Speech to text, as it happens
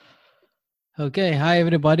Okay, hi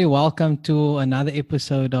everybody. Welcome to another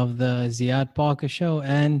episode of the Ziad Parker Show.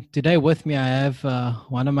 And today with me, I have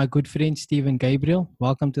one of my good friends, Stephen Gabriel.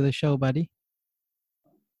 Welcome to the show, buddy.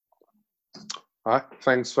 Hi,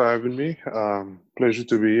 thanks for having me. Pleasure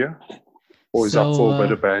to be here. Always up So, for a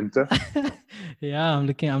bit of banter. yeah, I'm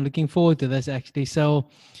looking forward to this actually. So,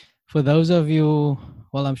 for those of you,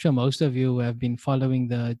 well, I'm sure most of you have been following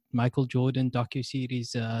the Michael Jordan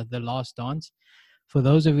docuseries, The Last Dance. For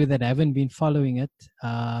those of you that haven't been following it,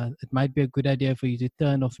 it might be a good idea for you to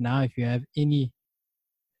turn off now if you have any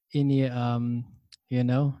you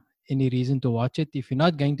know any reason to watch it. If you're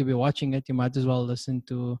not going to be watching it, you might as well listen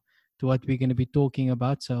to what we're going to be talking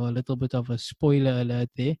about. So a little bit of a spoiler alert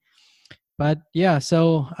there. But yeah,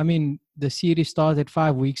 so I mean, the series started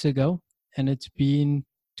 5 weeks ago, and it's been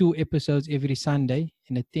 2 episodes every Sunday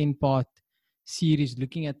in a 10-part series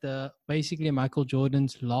looking at the basically Michael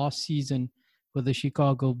Jordan's last season with the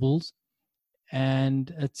Chicago Bulls.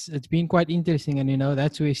 And it's been quite interesting, and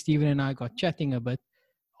that's where Steven and I got chatting a bit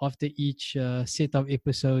after each set of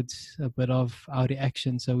episodes, a bit of our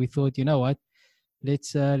reaction. So we thought, you know what,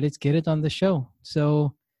 let's get it on the show.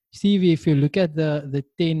 So Stevie, if you look at the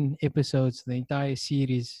 10 episodes, the entire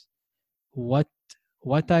series, what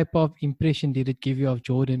what type of impression did it give you of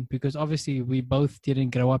Jordan? Because obviously we both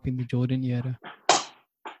didn't grow up in the Jordan era.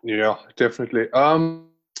 Yeah, definitely.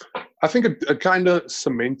 I think it kind of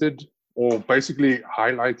cemented or basically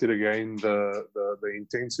highlighted again the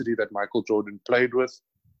intensity that Michael Jordan played with,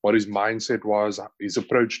 what his mindset was, his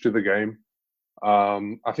approach to the game.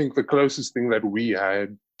 I think the closest thing that we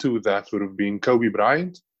had to that would have been Kobe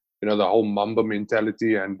Bryant. The whole Mamba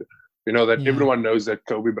mentality, and that Yeah, everyone knows that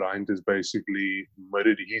Kobe Bryant is basically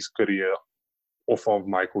murdered his career off of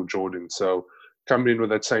Michael Jordan. So coming in with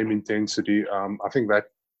that same intensity, I think that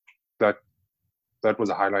that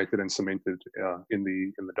was highlighted and cemented in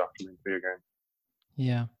the documentary again.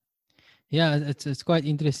 yeah. Yeah, it's quite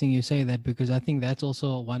interesting you say that, because I think that's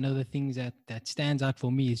also one of the things that stands out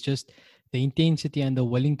for me is just the intensity and the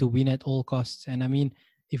willing to win at all costs. And I mean,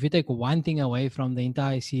 if you take one thing away from the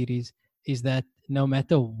entire series, is that no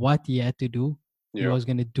matter what he had to do, he Yeah, was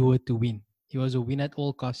going to do it to win. He was a win at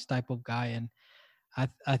all costs type of guy, and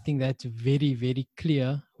I think that's very very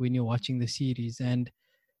clear when you're watching the series. And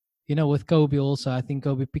with Kobe also, I think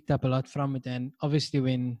Kobe picked up a lot from it. And obviously,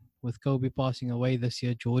 when with Kobe passing away this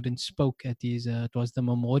year, Jordan spoke at his, it was the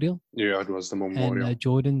memorial. yeah, it was the And memorial.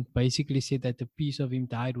 Jordan basically said that a piece of him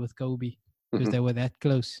died with Kobe because Hmm. they were that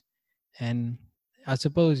close. And I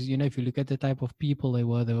suppose, if you look at the type of people they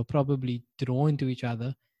were probably drawn to each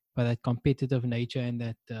other by that competitive nature and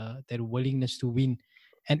that willingness to win.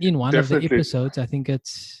 And in one of the Definitely. episodes, I think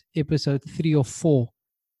it's episode 3 or 4,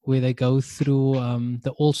 where they go through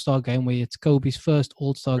the All Star game, where it's Kobe's first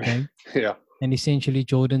All Star game Yeah, and essentially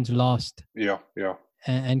Jordan's last. yeah, yeah,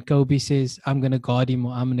 And Kobe says, "I'm going to guard him,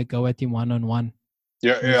 or I'm going to go at him one on one."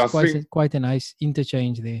 yeah, So yeah. it's I think quite a nice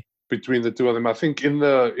interchange there. between the two of them, I think in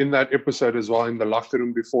that episode as well, in the locker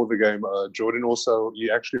room before the game, Jordan also he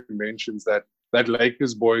actually mentions that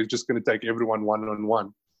Lakers boy is just going to take everyone one on one.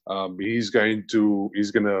 He's going to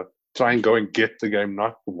try and go and get the game,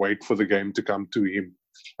 not wait for the game to come to him.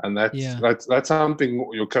 And that's Yeah, that's that's something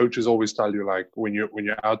your coaches always tell you, like when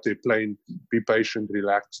you're out there playing, be patient,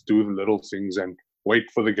 relax, do the little things, and wait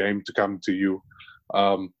for the game to come to you.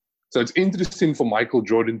 Um, so it's interesting for Michael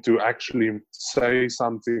Jordan to actually say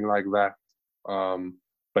something like that,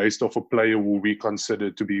 based off a player who we consider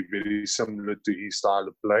to be very similar to his style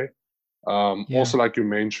of play. yeah. Also, like you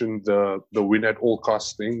mentioned, the win at all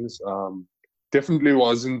cost things. Definitely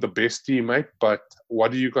wasn't the best teammate, but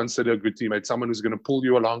what do you consider a good teammate? Someone who's going to pull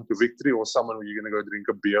you along to victory, or someone who you're going to go drink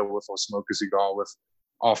a beer with or smoke a cigar with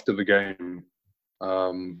after the game?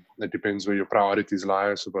 It depends where your priorities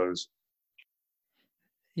lie, I suppose.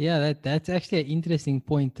 Yeah, that's actually an interesting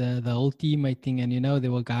point, the whole teammate thing. And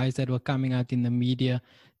there were guys that were coming out in the media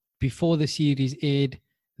before the series aired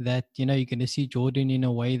that you're going to see Jordan in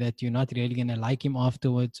a way that you're not really going to like him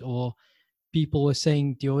afterwards. Or people were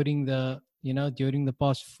saying during the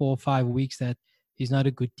past 4 or 5 weeks that he's not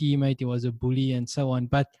a good teammate, he was a bully and so on.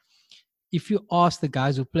 But if you ask the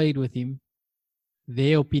guys who played with him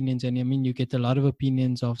their opinions, and I mean, you get a lot of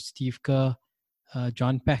opinions of Steve Kerr,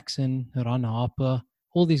 John Paxson, Ron Harper,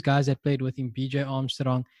 all these guys that played with him, BJ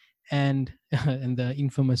Armstrong, and and the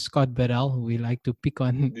infamous Scott Burrell, who we like to pick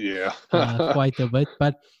on Yeah, quite a bit.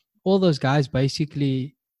 But all those guys,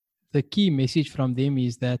 basically, the key message from them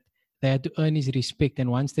is that they had to earn his respect,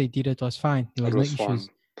 and once they did, it was fine. There it was no was fun. issues,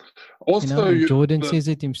 Also, and Jordan the says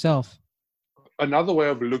it himself. another way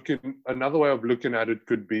of looking at it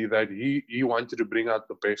could be that he wanted to bring out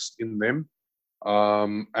the best in them,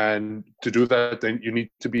 And to do that, then you need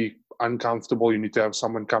to be uncomfortable. You need to have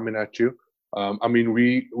someone coming at you. I mean,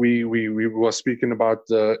 we were speaking about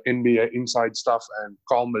the NBA inside stuff, and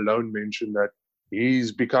Karl Malone mentioned that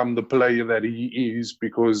he's become the player that he is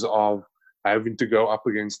because of having to go up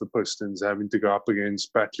against the Pistons, having to go up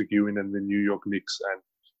against Patrick Ewing and the New York Knicks, and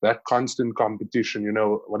that constant competition. You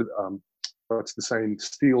know what's the saying?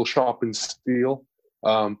 Steel sharpens steel.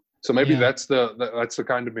 So maybe Yeah. that's the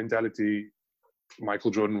kind of mentality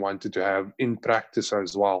Michael Jordan wanted to have in practice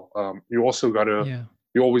as well. You also got to. Yeah.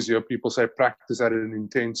 You always hear people say practice at an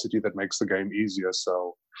intensity that makes the game easier.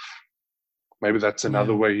 So maybe that's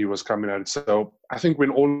another Yeah. way he was coming at it. So I think when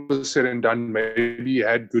all is said and done, maybe he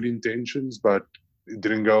had good intentions, but he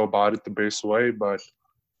didn't go about it the best way. But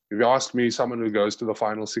if you ask me, someone who goes to the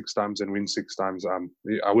final 6 times and wins 6 times,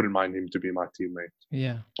 I wouldn't mind him to be my teammate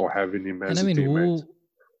Yeah. or having him And as I a mean, teammate.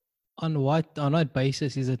 on what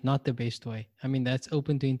basis is it not the best way? I mean, that's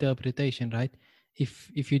open to interpretation, right?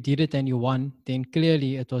 If you did it and you won, then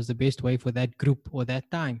clearly it was the best way for that group or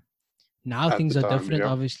that time. Now At the things are time, different, yeah.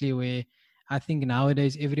 obviously, where I think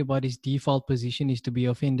nowadays everybody's default position is to be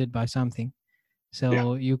offended by something. Yeah.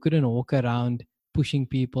 So you couldn't walk around pushing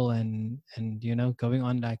people and going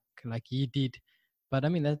on like he did. But I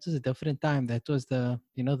mean, that was a different time. That was the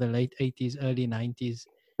late 80s, early 90s,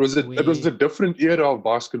 It was where a different era of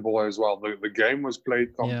basketball as well. The game was played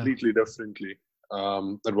yeah, completely differently.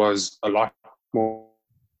 It was a lot more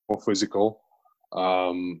physical.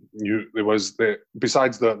 There was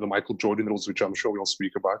besides the Michael Jordan rules, which I'm sure we'll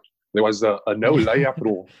speak about. There was a no yeah, layup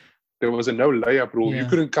rule. There was a no layup rule. You yeah,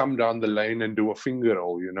 couldn't come down the lane and do a finger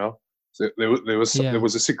roll. So there yeah.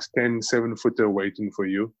 was a 6'10", 7-footer waiting for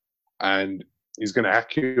you, and he's gonna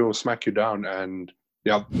hack you or smack you down. And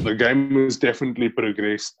yeah, the game has definitely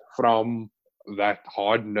progressed from that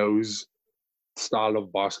hard nose style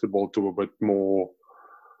of basketball to a bit more,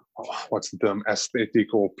 what's the term,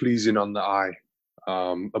 aesthetic or pleasing on the eye.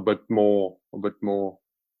 A bit more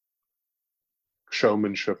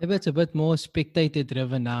showmanship. It's a bit more spectator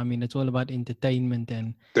driven now. I mean, it's all about entertainment,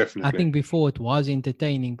 and I Definitely. think before it was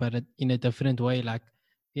entertaining, but in a different way. Like,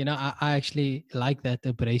 I actually like that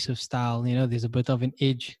abrasive style. There's a bit of an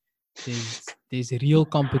edge. There's a real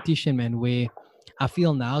competition, man. Where I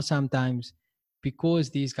feel now sometimes because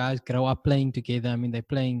these guys grow up playing together. I mean, they're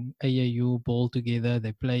playing AAU ball together.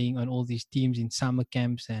 They're playing on all these teams in summer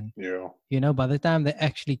camps, and Yeah. by the time they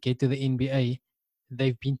actually get to the NBA,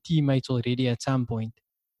 they've been teammates already at some point.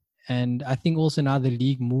 And I think also now the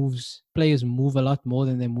league players move a lot more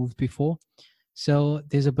than they moved before. So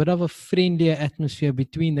there's a bit of a friendlier atmosphere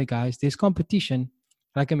between the guys. There's competition.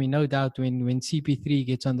 Like, I mean, no doubt when CP3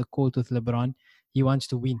 gets on the court with LeBron, he wants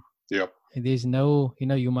to win. Yeah. And there's no,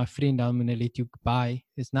 you're my friend, I'm going to let you buy.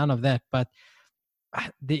 There's none of that. But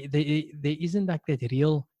there isn't like that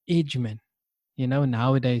real edge, man.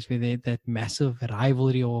 Nowadays with that massive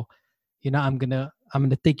rivalry or, I'm gonna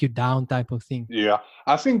take you down type of thing. Yeah.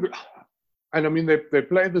 I think, and I mean they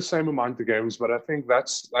play the same amount of games, but I think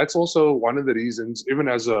that's also one of the reasons. Even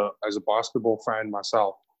as a basketball fan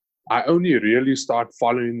myself, I only really start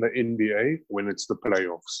following the NBA when it's the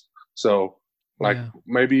playoffs. So like Yeah.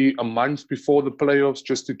 maybe a month before the playoffs,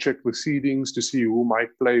 just to check the seedings to see who might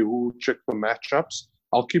play, who check the matchups.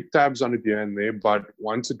 I'll keep tabs on it here and there, but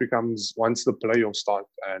once the playoffs start,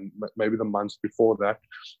 and maybe the months before that,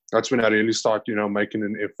 that's when I really start, making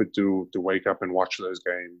an effort to wake up and watch those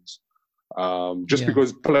games. Just Yeah.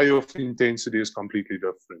 because playoff intensity is completely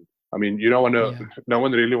different. I mean, you don't want to. Yeah. No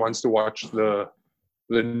one really wants to watch the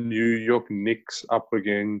New York Knicks up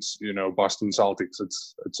against Boston Celtics.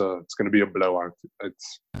 It's going to be a blowout.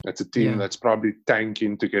 It's a team Yeah. that's probably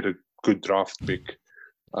tanking to get a good draft pick.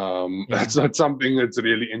 Yeah. That's not something that's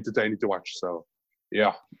really entertaining to watch. So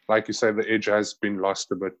yeah, like you say, the edge has been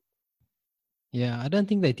lost a bit. Yeah. I don't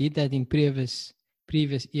think they did that in previous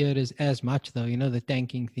eras as much though, the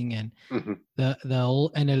tanking thing and Hmm. the whole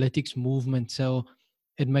analytics movement. So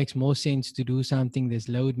it makes more sense to do something. There's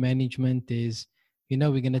load management. There's,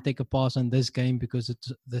 we're gonna take a pass on this game because it's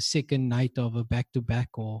the second night of a back to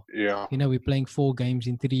back, or Yeah, we're playing 4 games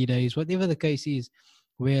in 3 days, whatever the case is.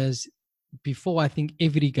 Whereas before, I think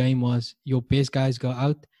every game was your best guys go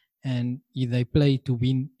out and they play to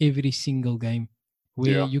win every single game.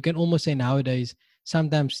 Where yeah. you can almost say nowadays,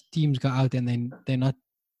 sometimes teams go out and then they're not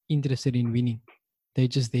interested in winning. They're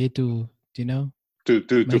just there to, To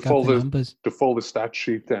make up fill the numbers. the stat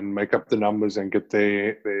sheet and make up the numbers and get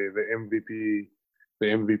the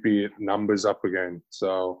MVP numbers up again.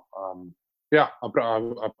 So yeah, I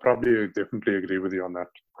probably definitely agree with you on that.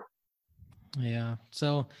 Yeah.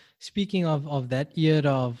 So speaking of that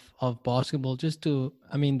era of basketball, just to,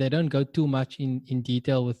 I mean, they don't go too much in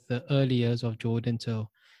detail with the early years of Jordan. So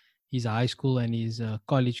his high school and his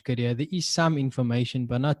college career. There is some information,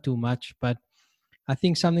 but not too much. But I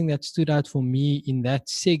think something that stood out for me in that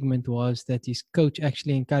segment was that his coach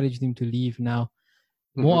actually encouraged him to leave. Now,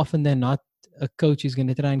 more Hmm. often than not, a coach is going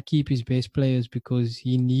to try and keep his best players because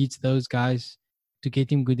he needs those guys to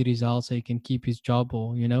get him good results so he can keep his job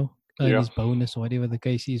or, earn Yeah. his bonus or whatever the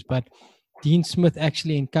case is. But Dean Smith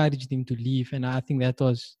actually encouraged him to leave. And I think that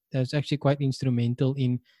was actually quite instrumental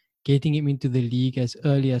in getting him into the league as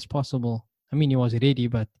early as possible. I mean, he was ready,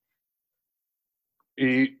 but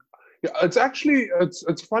He, yeah, it's actually it's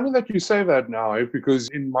funny that you say that now, because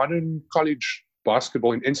in modern college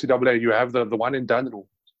basketball in NCAA you have the one and done rule.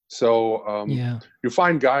 So yeah, you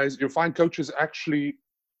find coaches actually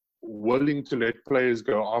willing to let players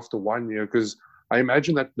go after 1 year, because I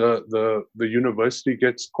imagine that the university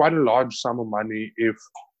gets quite a large sum of money if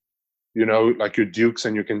like your Dukes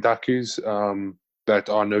and your Kentuckys, that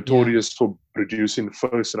are yeah, notorious for producing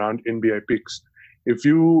first round NBA picks. If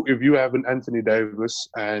you have an Anthony Davis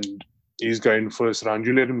and he's going first round,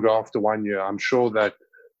 you let him go after 1 year. I'm sure that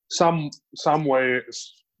some some way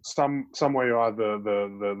some way or other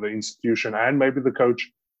the institution and maybe the coach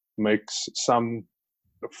makes some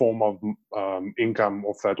form of income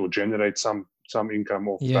off that, or generate some income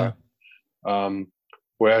off yeah, that. Um,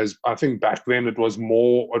 Whereas I think back then it was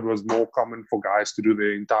more common for guys to do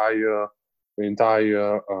the entire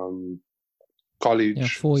yeah,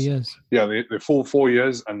 college, 4 years. yeah, the full 4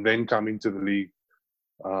 years, and then come into the league.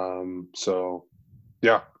 So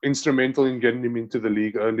yeah, instrumental in getting him into the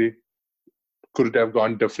league early. Could it have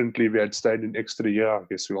gone differently if he had stayed an extra year? I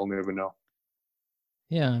guess we'll never know.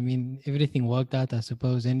 Yeah, I mean, everything worked out, I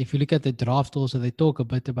suppose. And if you look at the draft also, they talk a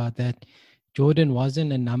bit about that. Jordan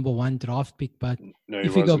wasn't a number one draft pick, but No, he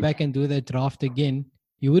if you go wasn't. back and do that draft again,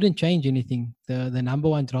 you wouldn't change anything. The number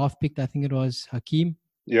one draft pick, I think it was Hakeem.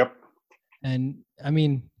 Yep. And I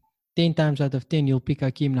mean, 10 times out of 10, you'll pick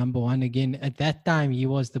Hakeem number one again. At that time, he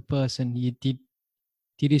was the person. He did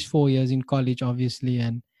his 4 years in college, obviously,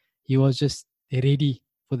 and he was just ready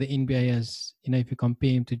for the NBA as, if you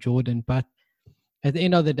compare him to Jordan. But at the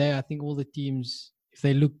end of the day, I think all the teams, if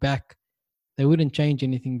they look back, they wouldn't change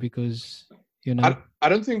anything because, you I, know, I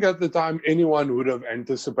don't think at the time anyone would have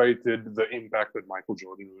anticipated the impact that Michael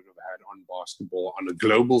Jordan would have had on basketball on a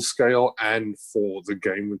global scale and for the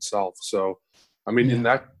game itself. So, I mean,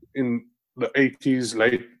 yeah, in the 80s,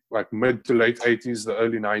 like mid to late 80s, the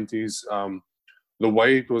early 90s, the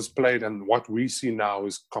way it was played and what we see now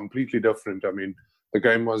is completely different. I mean, the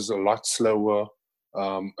game was a lot slower.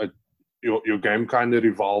 Um, it, your game kind of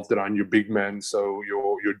revolved around your big men. So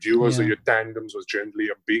your duos or yeah, your tandems was generally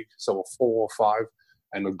a big, so a 4 or 5,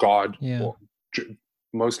 and a guard, yeah, or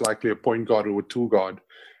most likely a point guard or a two guard.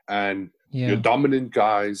 And your yeah, dominant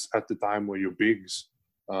guys at the time were your bigs,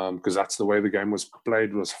 because that's the way the game was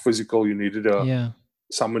played. It was physical. You needed yeah,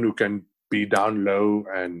 someone who can be down low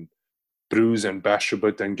and bruise and bash a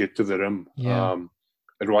bit and get to the rim. yeah,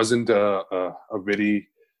 It wasn't a very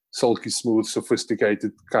silky smooth,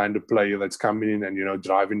 sophisticated kind of player that's coming in and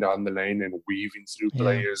driving down the lane and weaving through yeah,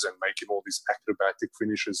 players and making all these acrobatic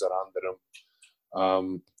finishes around the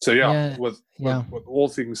rim. So yeah, yeah, with yeah, all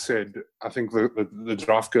things said, I think the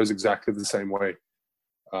draft goes exactly the same way.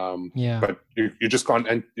 yeah, But you just can't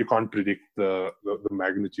predict the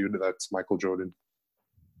magnitude that's Michael Jordan.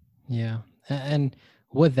 yeah. And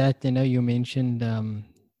with that, you mentioned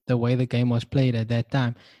the way the game was played at that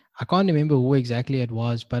time. I can't remember who exactly it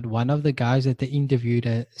was, but one of the guys that they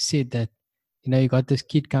interviewed said that, you got this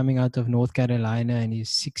kid coming out of North Carolina and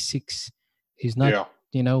he's 6'6". He's not,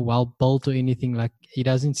 Yeah, well built or anything. Like, he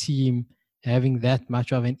doesn't see him having that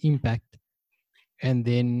much of an impact. And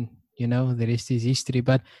then, the rest is history.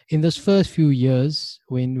 But in those first few years,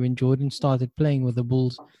 when Jordan started playing with the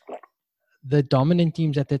Bulls, the dominant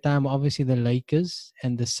teams at the time were obviously the Lakers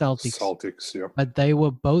and the Celtics, Celtics. Yep, but they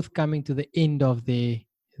were both coming to the end of their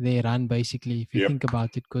run, basically, if you yep. think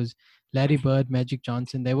about it, because Larry Bird, Magic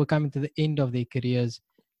Johnson, they were coming to the end of their careers.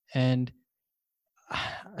 And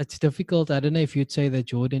it's difficult. I don't know if you'd say that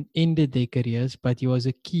Jordan ended their careers, but he was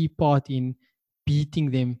a key part in beating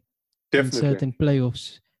them in Definitely. certain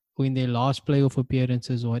playoffs or in their last playoff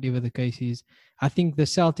appearances or whatever the case is. I think the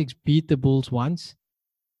Celtics beat the Bulls once,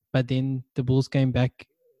 but then the Bulls came back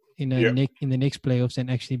Yeah. in the next playoffs and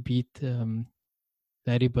actually beat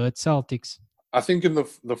Larry Bird Celtics. I think in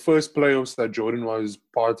the first playoffs that Jordan was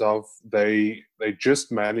part of, they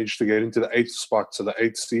just managed to get into the eighth spot, so the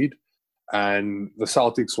eighth seed, and the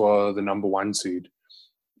Celtics were the number one seed.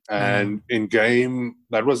 And in game,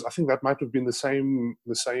 that was, I think that might have been the same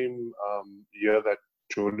year that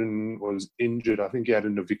Jordan was injured. I think he had a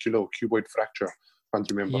navicular or cuboid fracture. Can't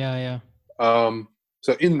remember. Yeah.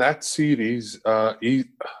 So in that series, he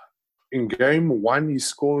in game 1 he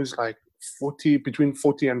scores like 40, between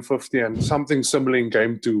 40 and 50, and something similar in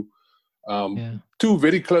game 2. Two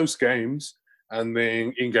very close games, and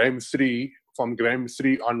then in game 3, from game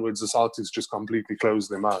 3 onwards, the Celtics just completely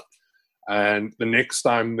closed them out. And the next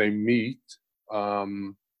time they meet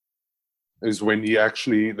is when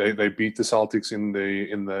they beat the Celtics in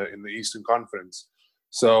the Eastern Conference.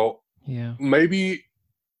 So maybe,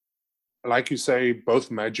 like you say,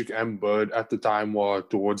 both Magic and Bird at the time were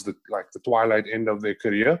towards the twilight end of their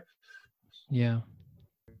career. Yeah.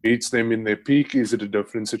 Beats them in their peak. Is it a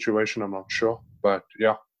different situation? I'm not sure, but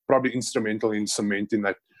yeah, probably instrumental in cementing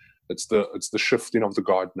that it's the shifting of the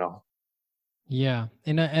guard now. Yeah,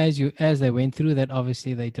 and as they went through that,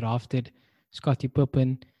 obviously they drafted Scottie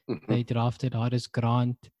Pippen, they drafted Horace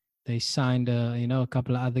Grant, they signed a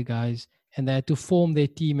couple of other guys, and they had to form their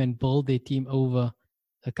team and build their team over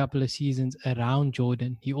a couple of seasons around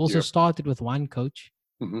Jordan. He also started with one coach,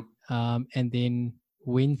 and then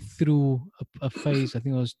went through a phase. I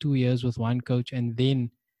think it was 2 years with one coach, and then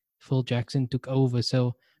Phil Jackson took over.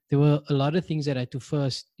 So there were a lot of things that had to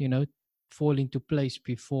first, fall into place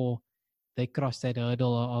before they crossed that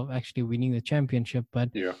hurdle of actually winning the championship. But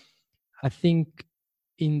I think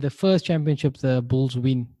in the first championship, the Bulls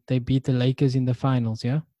win. They beat the Lakers in the finals.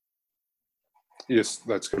 Yeah. Yes,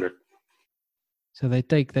 that's correct. So they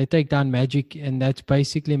take down Magic, and that's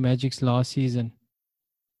basically Magic's last season.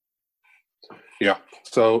 Yeah.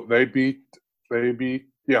 So they beat.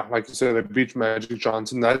 Yeah, like you said, they beat Magic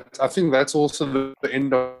Johnson. I think that's also the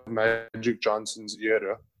end of Magic Johnson's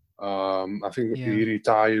era. I think he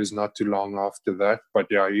retires not too long after that. But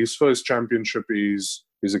yeah, his first championship is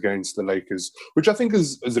against the Lakers, which I think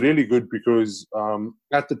is really good because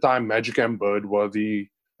at the time Magic and Bird were the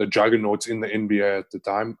juggernauts in the NBA at the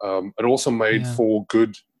time. It also made for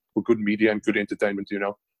good media and good entertainment.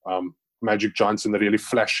 Magic Johnson, the really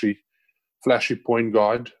flashy point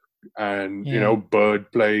guard, and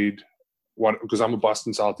Bird played because I'm a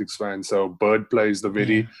Boston Celtics fan, so Bird plays the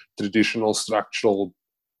very traditional, structural,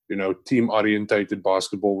 team orientated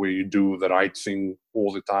basketball where you do the right thing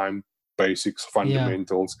all the time, basics,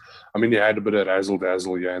 fundamentals. I mean, he had a bit of razzle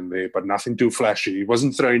dazzle here and there, but nothing too flashy. He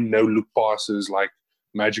wasn't throwing no look passes like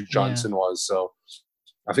Magic Johnson was. So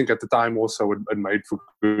I think at the time also it made for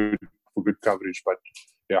good coverage. But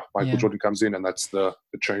yeah, Michael Jordan comes in, and that's the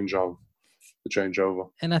changeover.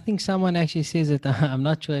 And I think someone actually says it. I'm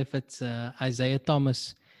not sure if it's Isaiah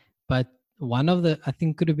Thomas, but I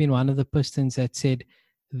think could have been one of the Pistons that said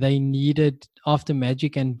they needed, after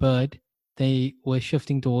Magic and Bird, they were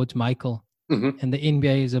shifting towards Michael. And the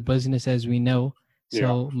NBA is a business, as we know.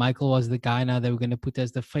 So Michael was the guy now they were going to put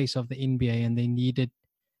as the face of the NBA, and they needed,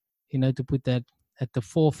 to put that at the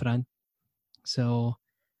forefront. So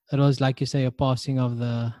it was, like you say, a passing of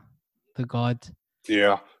the god.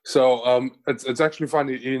 Yeah. So it's actually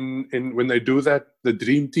funny in when they do that, the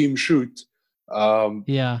Dream Team shoot.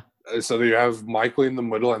 So you have Michael in the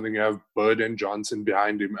middle, and then you have Bird and Johnson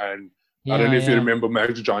behind him. And I don't know if you remember,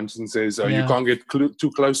 Magic Johnson says, you can't get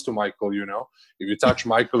too close to Michael, If you touch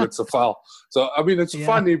Michael, it's a foul. So, I mean, it's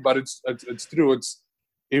funny, but it's true. It's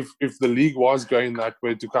if the league was going that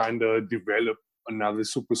way to kind of develop another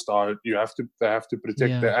superstar, they have to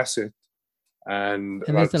protect their asset. And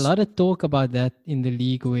there's a lot of talk about that in the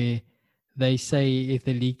league, where they say if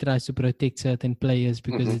the league tries to protect certain players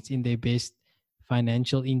because it's in their best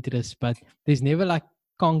financial interest, but there's never like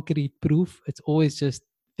concrete proof. It's always just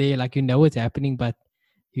there, like it's happening, but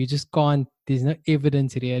you just can't. There's no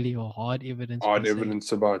evidence really, or hard evidence.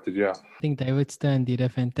 About it. Yeah, I think David Stern did a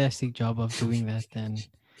fantastic job of doing that, and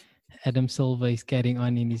Adam Silver is carrying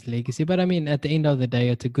on in his legacy. But I mean, at the end of the day,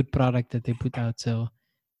 it's a good product that they put out, so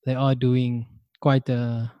they are doing quite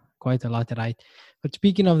a lot right. But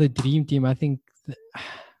speaking of the Dream Team, I think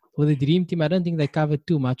for the Dream Team, I don't think they covered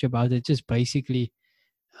too much about it. Just basically,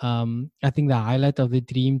 I think the highlight of the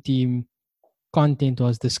Dream Team content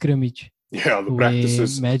was the scrimmage. Yeah, the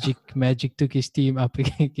practices. Magic took his team up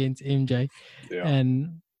against MJ,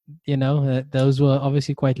 and those were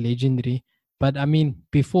obviously quite legendary. But I mean,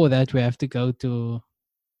 before that, we have to go to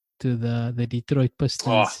the Detroit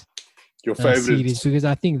Pistons. Your favorite series, because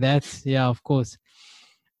I think that's of course.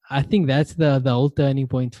 I think that's the whole turning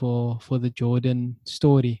point for the Jordan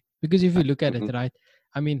story. Because if you look at it, right?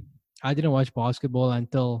 I mean, I didn't watch basketball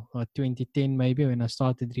until 2010, maybe, when I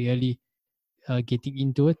started really getting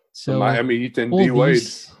into it. So the Miami Heat and D-Wade.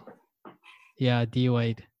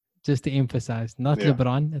 D-Wade. just to emphasize, not Yeah.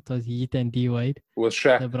 LeBron. It was Heat and D-Wade. Was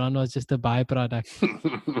Shaq. LeBron was just a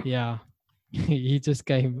byproduct. Yeah. He just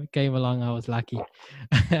came along. I was lucky.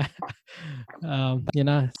 It's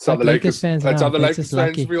That's how like the Lakers Lakers. fans That's now. how the They're Lakers just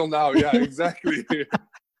fans lucky. feel now. Yeah, exactly. The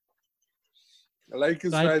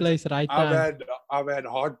Lakers Right fans. place, right time. I've had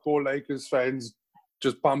hardcore Lakers fans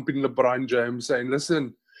just pumping LeBron James, saying,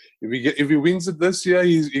 "Listen, if he wins it this year,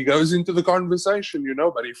 he goes into the conversation,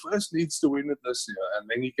 but he first needs to win it this year, and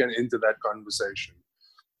then he can enter that conversation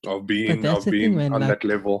of But that's the thing, man. on Like that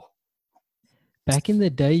level." back in the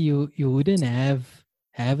day, you wouldn't have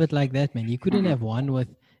it like that, man. You couldn't Mhm. have won with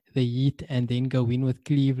the Heat and then go win with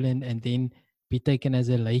Cleveland and then be taken as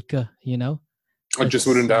a Laker. It just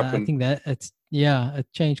wouldn't I happen. think that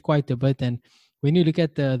it changed quite a bit. And when you look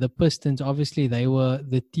at the Pistons, obviously they were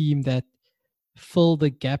the team that filled the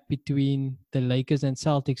gap between the Lakers and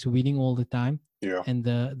Celtics winning all the time, Yeah. and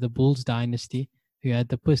the Bulls dynasty, who had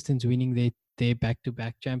the Pistons winning their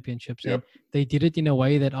back-to-back championships. Yep. And they did it in a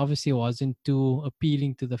way that obviously wasn't too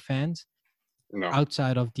appealing to the fans No.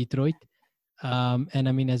 outside of Detroit. And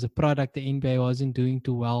I mean, as a product, the NBA wasn't doing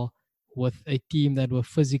too well with a team that were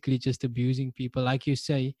physically just abusing people. Like you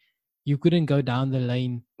say, you couldn't go down the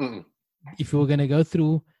lane. Mm-mm. If you were going to go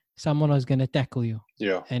through, someone was going to tackle you.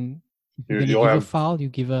 Yeah. And if you're going You'll to give a have foul, you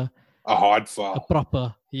give a hard foul.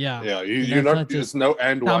 proper, yeah. Yeah. It's not just it's no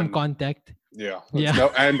and thumb one. contact. Yeah. It's Yeah. no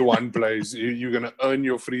and one plays. You're gonna earn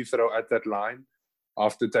your free throw at that line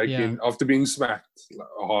after being smacked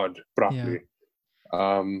hard properly.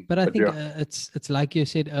 But I think it's like you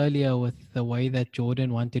said earlier, with the way that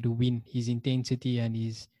Jordan wanted to win, his intensity and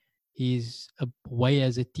his way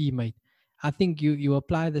as a teammate. I think you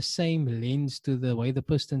apply the same lens to the way the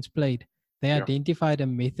Pistons played. They identified a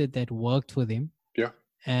method that worked for them. Yeah.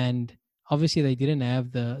 And obviously they didn't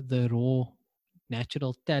have the raw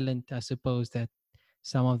natural talent, I suppose, that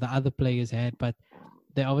some of the other players had, but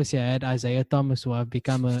they obviously had Isaiah Thomas, who I've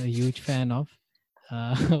become a huge fan of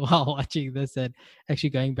while watching this, and actually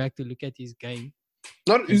going back to look at his game. He's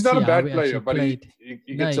not a see how bad he player, actually but played.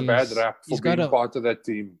 he gets a bad rap for being part of that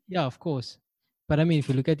team. Yeah, of course. But I mean, if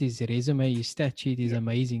you look at his resume, his stat sheet is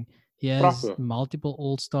amazing. He has multiple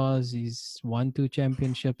All-Stars. He's won 2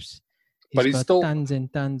 championships. He's got tons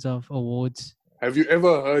and tons of awards. Have you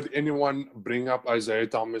ever heard anyone bring up Isaiah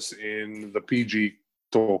Thomas in the PG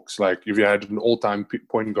talks? Like, if you had an all-time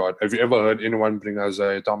point guard, have you ever heard anyone bring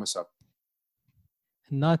Isaiah Thomas up?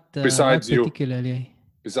 Not besides not particularly.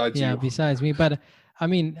 You. Besides me. But I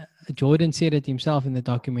mean, Jordan said it himself in the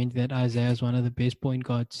documentary that Isaiah is one of the best point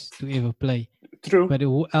guards to ever play. True. But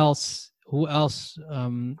who else was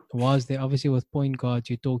there? Obviously, with point guards,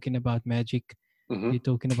 you're talking about Magic. Mm-hmm. You're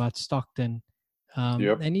talking about Stockton.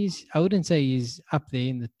 And I wouldn't say he's up there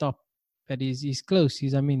in the top, but he's close.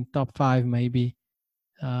 He's, top 5 maybe,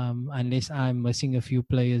 unless I'm missing a few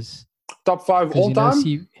players. Top 5 all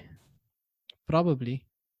time? Probably.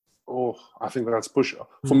 Oh, I think that's push.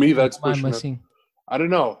 For me, that's pushing. I'm missing. I don't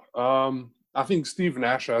know. I think Steve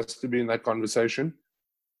Nash has to be in that conversation.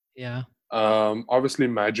 Yeah. Obviously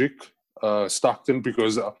Magic. Stockton,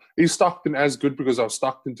 because is Stockton as good because of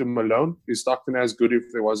Stockton to Malone? Is Stockton as good if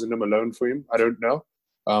there wasn't a Malone for him? I don't know.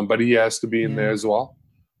 But he has to be in there as well.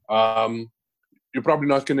 You're probably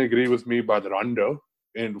not going to agree with me about Rondo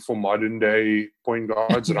for modern day point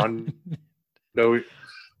guards. Rondo.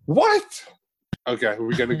 What? Okay,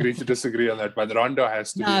 we're going to agree to disagree on that. But Rondo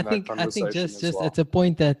has to be in that conversation. I think just it's a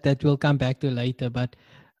point that we'll come back to later. But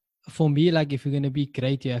for me, like, if you're going to be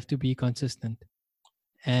great, you have to be consistent.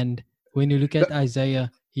 And when you look at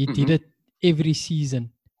Isaiah, he did it every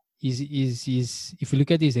season. He's if you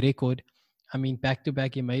look at his record, back to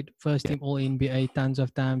back, he made first team All NBA tons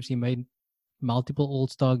of times. He made multiple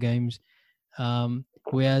All-Star games.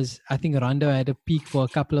 Whereas I think Rondo had a peak for a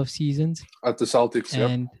couple of seasons at the Celtics.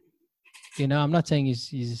 And I'm not saying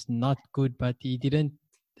he's not good, but he didn't.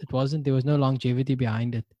 There was no longevity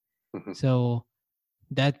behind it. Mm-hmm. So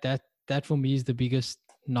that for me is the biggest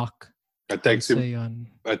knock. That takes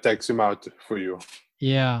him out for you.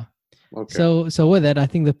 Yeah. Okay. So with that, I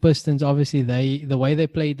think the Pistons, obviously, the way they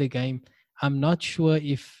played the game, I'm not sure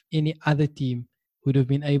if any other team would have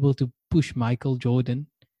been able to push Michael Jordan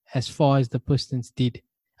as far as the Pistons did.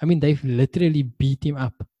 They've literally beat him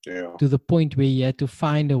up to the point where he had to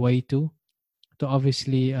find a way to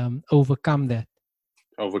obviously overcome that.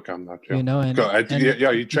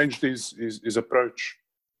 Yeah. He changed his approach.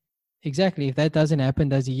 Exactly. If that doesn't happen,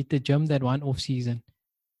 does he hit the gym that one off season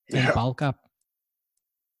and bulk up?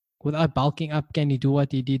 Without bulking up, can he do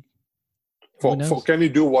what he did? Can he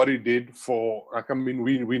do what he did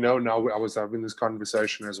we know now. I was having this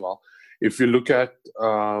conversation as well. If you look at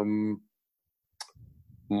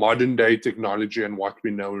modern day technology and what we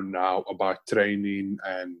know now about training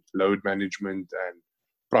and load management and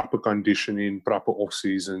proper conditioning, proper off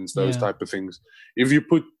seasons, those Yeah. type of things. If you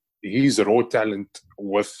put his raw talent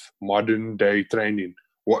with modern day training,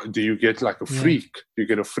 what do you get? Like a Yeah. freak? You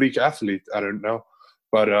get a freak athlete? I don't know,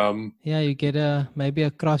 but Yeah, you get maybe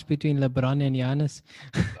a cross between LeBron and Giannis.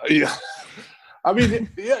 yeah. I mean,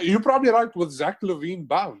 yeah, you're probably right with Zach LaVine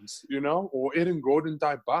bounce, or Aaron Gordon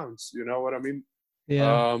type bounce. You know what I mean?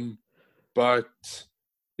 Yeah. But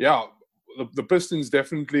yeah, the Pistons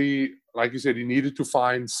definitely, like you said, he needed to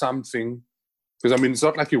find something, because I mean, it's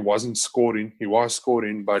not like he wasn't scoring; he was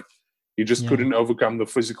scoring, but he just Yeah. couldn't overcome the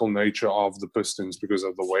physical nature of the Pistons because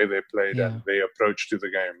of the way they played Yeah. and their approach to the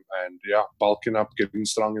game. And yeah, bulking up, getting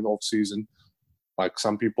strong in the off season, like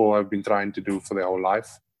some people have been trying to do for their whole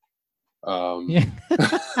life. Yeah.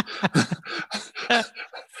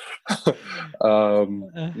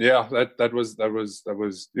 Yeah, that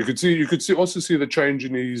was you could also see the change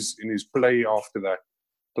in his play after that.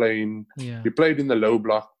 Yeah. He played in the low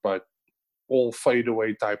block, but all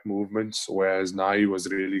fadeaway type movements, whereas now he was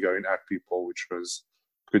really going at people, which was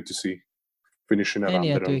good to see, finishing And he around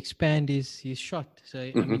the had to rim. expand his shot. So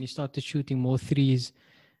I Mm-hmm. mean, he started shooting more threes,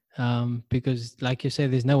 because, like you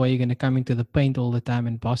said, there's no way you're going to come into the paint all the time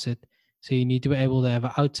and boss it. So you need to be able to have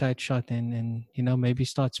an outside shot and maybe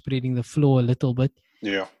start spreading the floor a little bit,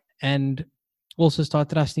 Yeah, and also start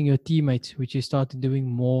trusting your teammates, which he started doing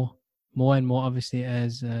more and more, obviously,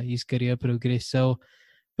 as his career progressed. So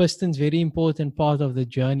Pistons very important part of the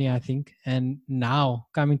journey, I think. And now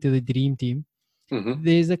coming to the dream team, mm-hmm.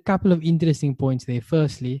 there's a couple of interesting points there.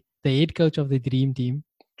 Firstly, the head coach of the dream team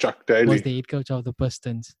Chuck was Daly. the head coach of the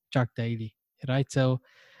Pistons, Chuck Daly, right? So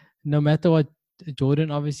no matter what, Jordan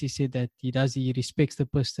obviously said that he respects the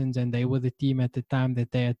Pistons, and they were the team at the time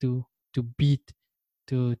that they had to beat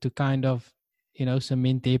to kind of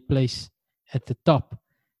cement their place at the top.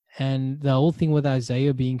 And the whole thing with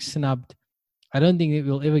Isaiah being snubbed, I don't think that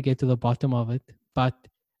we'll ever get to the bottom of it. But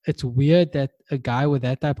it's weird that a guy with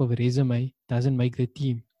that type of resume doesn't make the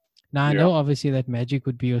team. Now I Yeah, know obviously that Magic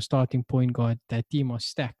would be your starting point guard. That team was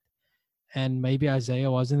stacked, and maybe Isaiah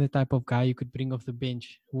wasn't the type of guy you could bring off the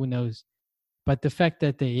bench. Who knows? But the fact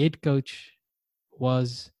that the head coach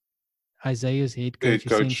was Isaiah's head coach, head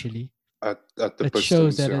coach essentially, at the it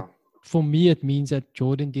shows Pistons. that Yeah. for me, it means that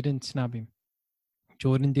Jordan didn't snub him.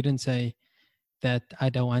 Jordan didn't say that I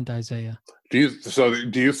don't want Isaiah. Do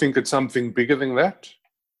you think it's something bigger than that?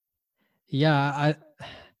 Yeah,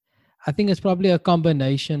 I think it's probably a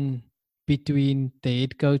combination between the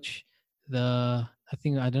head coach, I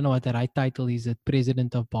don't know what the right title is, the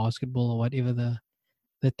president of basketball or whatever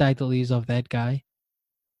the title is of that guy,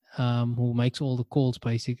 who makes all the calls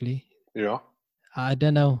basically. Yeah. I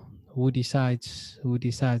don't know who decides,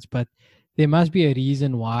 but there must be a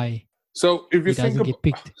reason why So if you he think doesn't about, get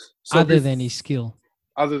picked so other than his skill.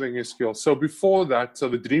 other than his skill, so before that, so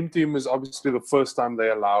the dream team is obviously the first time they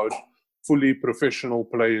allowed fully professional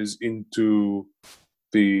players into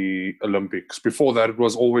the Olympics. Before that, it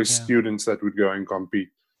was always Yeah. students that would go and compete.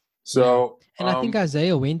 Yeah. So And I think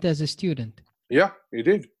Isaiah went as a student. yeah, he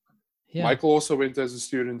did. Yeah. Michael also went as a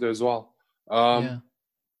student as well. Yeah.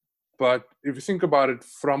 But if you think about it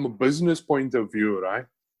from a business point of view, right?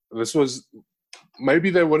 This was, maybe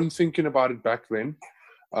they weren't thinking about it back then,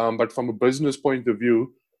 but from a business point of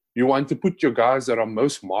view, you want to put your guys that are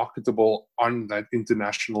most marketable on that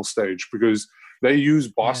international stage, because they use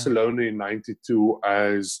Barcelona in '92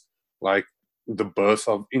 as like the birth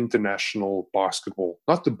of international basketball.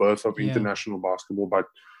 Not the birth of international basketball, but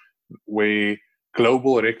where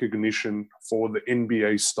global recognition for the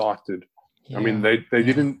NBA started. I mean, they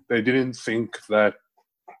didn't think that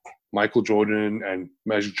Michael Jordan and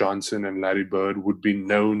Magic Johnson and Larry Bird would be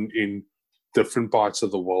known in different parts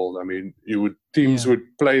of the world. I mean, teams would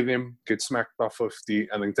play them, get smacked by 50,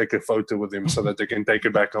 and then take a photo with them so that they can take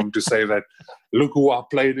it back home to say that, look who I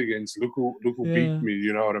played against, look who beat me.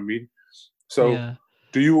 You know what I mean? So,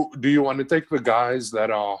 do you want to take the guys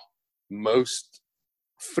that are most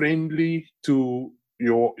friendly to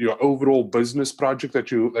your overall business project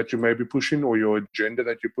that you may be pushing, or your agenda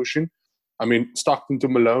that you're pushing? I mean, Stockton to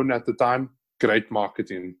Malone at the time, great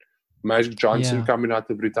marketing. Magic Johnson coming out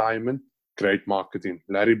of retirement, great marketing.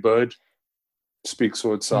 Larry Bird speaks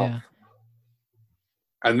for itself. Yeah.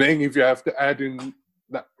 And then if you have to add in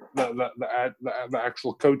the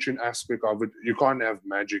actual coaching aspect of it, you can't have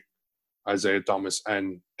Magic, Isaiah Thomas,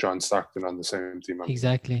 and John Stockton on the same team.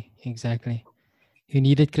 Exactly. You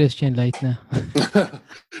needed Christian Leitner.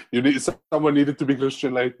 Someone needed to be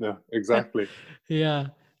Christian Leitner. Exactly. Yeah.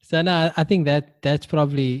 So no, I think that's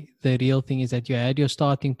probably the real thing, is that you had your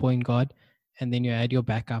starting point guard, and then you add your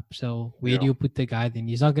backup. So where do Yeah. you put the guy then?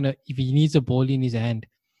 He's not gonna, if he needs a ball in his hand,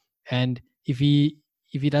 and if he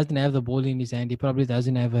doesn't have the ball in his hand, he probably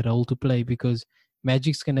doesn't have a role to play, because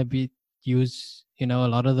Magic's gonna be use a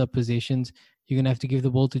lot of the possessions. You're gonna have to give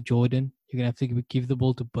the ball to Jordan. You're gonna have to give the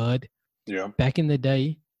ball to Bird. Yeah. Back in the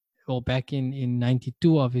day, or back in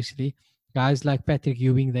 '92, obviously, guys like Patrick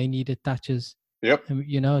Ewing, they needed touches. Yep. And,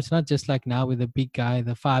 it's not just like now with the big guy.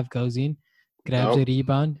 The five goes in, grabs a No.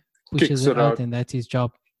 rebound, pushes Kicks it it out, out. and that's his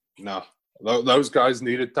job. No. Those guys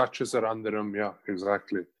needed touches around them. Yeah,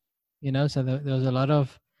 exactly. So there was a lot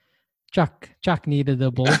of Chuck. Chuck needed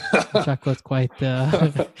the ball. Chuck was quite.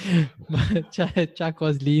 Chuck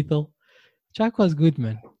was lethal. Chuck was good,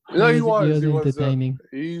 man. No, he He was. was He was. entertaining.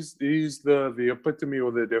 He's the epitome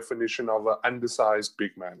or the definition of an undersized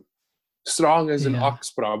big man. Strong as an Yeah.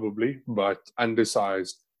 ox, probably, but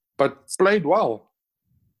undersized. But played well.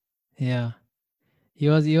 Yeah, he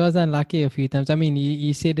was unlucky a few times. I mean,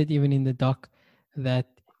 he said it even in the doc that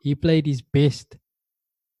he played his best.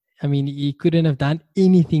 I mean, he couldn't have done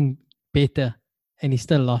anything better, and he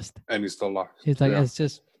still lost. And he still lost. It's like, Yeah. it's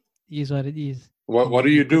just is what it is. What do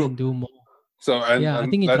He you couldn't do? do more. So and Yeah, I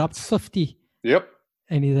think he dropped that's 50, yep.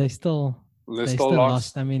 and they still Still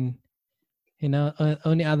lost. I mean,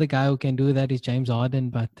 only other guy who can do that is James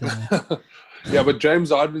Harden, but Yeah, but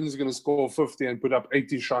James Harden is going to score 50 and put up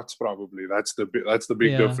 80 shots probably. That's the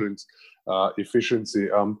big Yeah. difference, efficiency.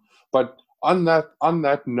 But on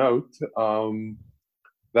that note,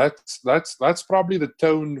 that's probably the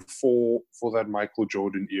tone for that Michael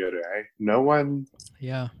Jordan era. Eh? No one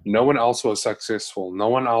else was successful. No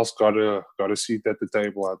one else got a seat at the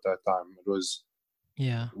table at that time. It was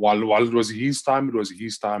while it was his time,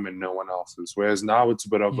 and no one else's. Whereas now it's a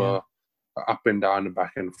bit of a up and down, and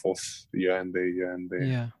back and forth, here and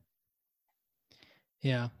there.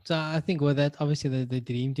 Yeah. So I think with that, obviously the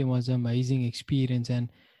Dream Team was an amazing experience, and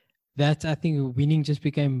that, I think, winning just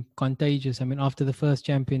became contagious. I mean, after the first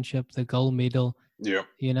championship, the gold medal,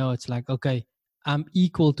 it's like, okay, I'm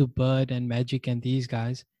equal to Bird and Magic and these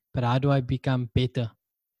guys, but how do I become better?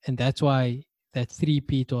 And that's why that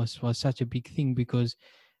three-peat was such a big thing, because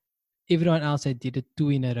everyone else had did it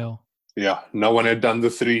 2 in a row. Yeah, no one had done the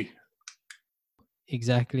 3.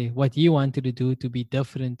 Exactly. What you wanted to do to be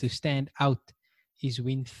different, to stand out, is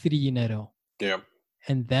win 3 in a row. Yeah.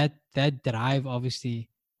 And that drive obviously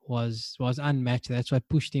was unmatched. That's what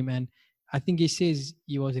pushed him. And I think he says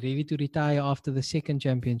he was ready to retire after the second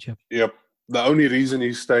championship. Yep. The only reason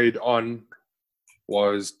he stayed on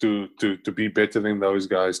was to be better than those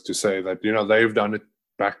guys, to say that, they've done it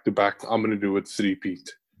back to back. I'm going to do it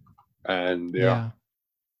 3-peat. And yeah.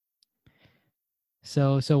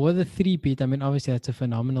 So with the 3-peat, I mean, obviously that's a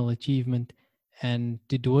phenomenal achievement. And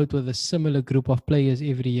to do it with a similar group of players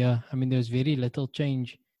every year, I mean, there's very little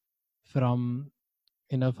change from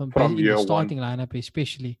from in year the starting one. lineup,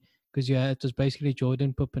 especially because it was basically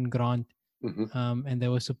Jordan, Pippen, Grant, and they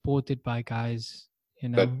were supported by guys,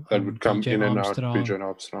 that would come BJ in and Armstrong. out. BJ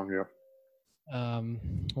Armstrong, yeah.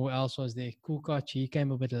 Who else was there? Kukoc, he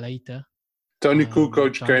came a bit later. Tony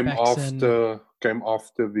Kukoc John came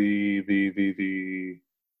after the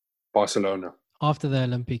Barcelona. After the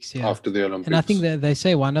Olympics, yeah. After the Olympics. And I think that they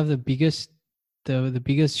say one of the biggest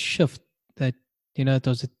shift that, it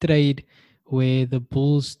was a trade where the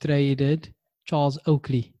Bulls traded Charles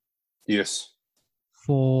Oakley. Yes.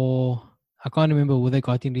 For, I can't remember who they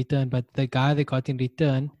got in return, but the guy they got in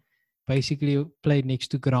return basically played next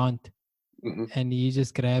to Grant. And he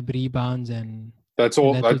just grabbed rebounds, and that's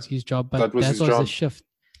all. That was his job. But that was the shift.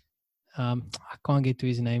 I can't get to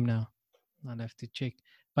his name now. I'll have to check.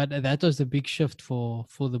 But that was the big shift for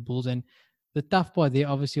the Bulls. And the tough part there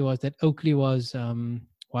obviously was that Oakley was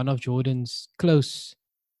one of Jordan's close.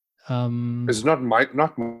 It's not Mike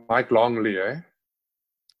Longley, eh?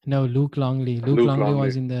 No, Luke Longley. Luke Longley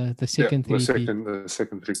was in the second three-peat. The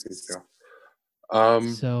second three-peat, yeah.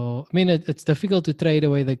 So, I mean, it's difficult to trade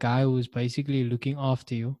away the guy who's basically looking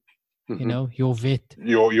after you, your vet.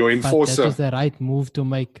 Your enforcer. But that was the right move to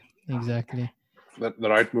make. Exactly. The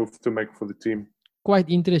right move to make for the team. Quite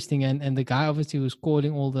interesting. And the guy obviously was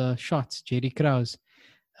calling all the shots, Jerry Krause.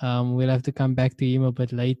 We'll have to come back to him a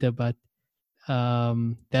bit later, but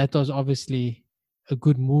that was obviously a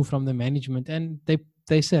good move from the management. And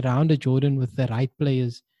they surrounded Jordan with the right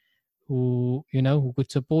players who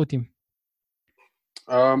could support him.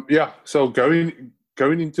 So going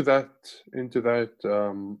into that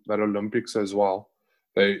Olympics as well,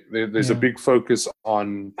 there's a big focus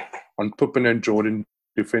on Pippen and Jordan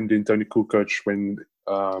defending Tony Kukoc when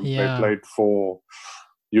they played for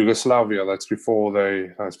Yugoslavia. That's before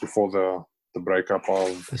the breakup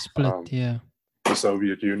of the split, the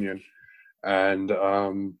Soviet Union. And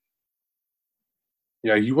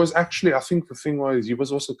yeah, he was actually, I think the thing was, he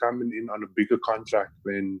was also coming in on a bigger contract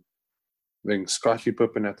than Scottie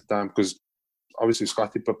Pippen at the time, because obviously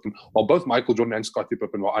Scottie Pippen, well, both Michael Jordan and Scottie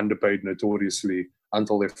Pippen were underpaid notoriously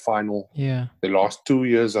until their last 2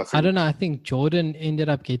 years, I I think. don't know. I think Jordan ended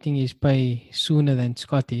up getting his pay sooner than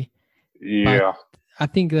Scotty, but Yeah. I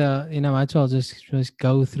think might as well just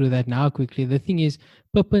go through that now quickly. The thing is,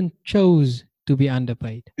 Pippen chose to be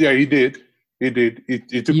underpaid. Yeah, he did. He did. He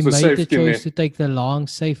took He the made the safety choice net. to take the long,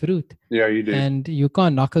 safe route. Yeah, he did. And you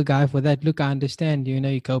can't knock a guy for that. Look, I understand,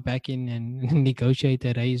 you go back in and negotiate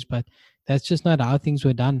a raise, but that's just not how things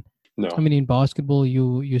were done. No. I mean, in basketball,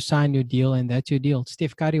 you sign your deal and that's your deal.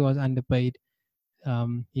 Steph Curry was underpaid.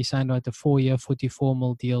 He signed out a 4-year, 44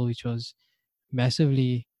 mil deal, which was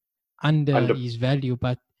massively under his value,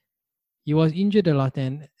 but he was injured a lot,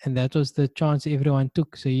 and that was the chance everyone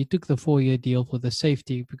took. So he took the 4-year deal for the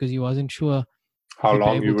safety because he wasn't sure if How he'd be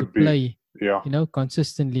long you able to would be. play, Yeah.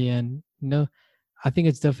 consistently. And I think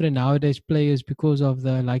it's different nowadays. Players, because of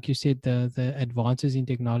the, like you said, the advances in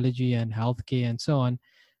technology and healthcare and so on,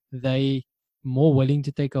 they more willing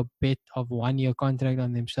to take a bet of 1-year contract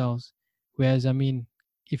on themselves. Whereas, I mean,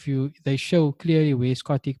 if they show clearly where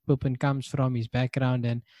Scottie Pippen comes from, his background,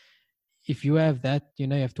 and if you have that, you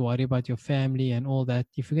have to worry about your family and all that.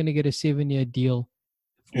 If you're going to get a 7-year deal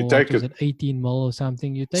You for, what take was it. it, 18 mil or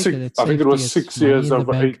something, you take it. It's I think it safety, was it's 6 money years in the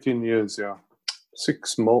over bank. 18 years. Yeah.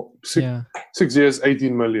 6 Yeah. 6 years,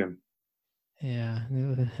 18 million. Yeah.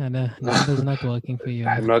 And numbers not working for you.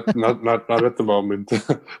 Not at the moment.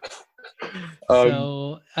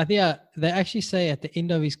 So I think they actually say at the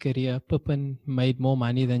end of his career, Pippen made more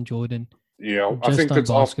money than Jordan. Yeah, I just think on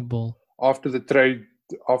it's basketball. after the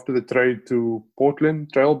trade to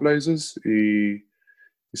Portland Trailblazers, he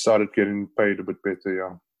started getting paid a bit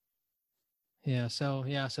better. Yeah. So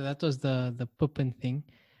that was the Pippen thing,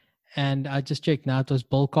 and I just checked now. It was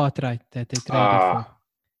Bill Cartwright that they traded for.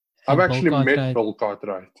 I've And Bill actually met Cartwright. Bill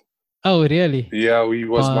Cartwright. Oh, really? Yeah, he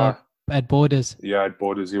was at Borders. Yeah, at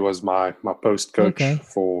Borders, he was my post coach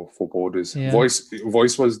for Borders. Yeah.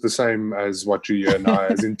 Voice was the same as what you hear now,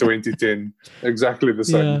 as in 2010, exactly the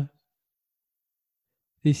same. Yeah.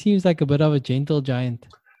 He seems like a bit of a gentle giant.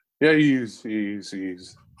 Yeah, he is.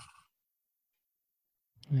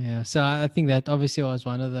 Yeah, so I think that obviously was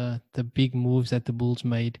one of the big moves that the Bulls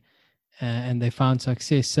made, and they found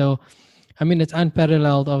success. So, I mean, it's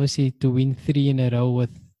unparalleled, obviously, to win 3 in a row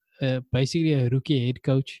with basically a rookie head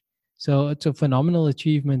coach. So it's a phenomenal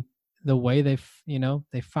achievement. The way they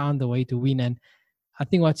found the way to win, and I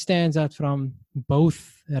think what stands out from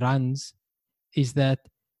both runs is that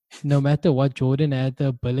no matter what, Jordan had the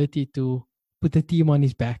ability to put the team on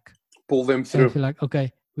his back, pull them through. And feel like,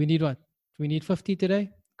 okay, we need what? We need 50 today.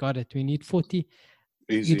 Got it. We need 40.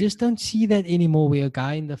 Easy. You just don't see that anymore where a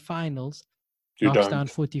guy in the finals knocks down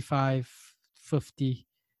 45, 50,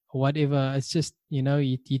 or whatever. It's just,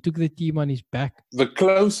 he took the team on his back. The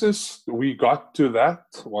closest we got to that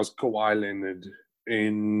was Kawhi Leonard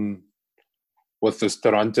with the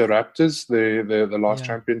Toronto Raptors, the last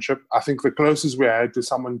championship. I think the closest we had to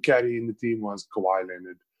someone carrying the team was Kawhi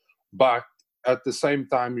Leonard. But at the same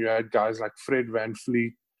time, you had guys like Fred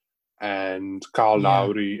VanVleet and Kyle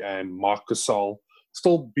Lowry and Marc Gasol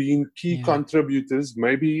still being key contributors,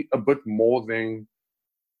 maybe a bit more than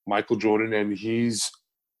Michael Jordan and his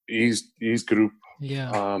group.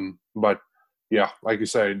 Yeah. But yeah, like you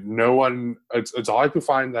say, no one. It's hard to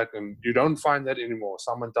find that, and you don't find that anymore.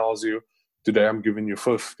 Someone tells you, "Today I'm giving you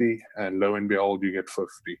 50," and lo and behold, you get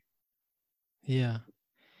 50. Yeah.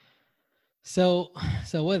 So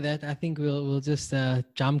with that, I think we'll just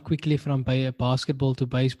jump quickly from basketball to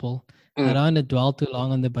baseball. I don't want to dwell too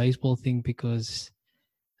long on the baseball thing because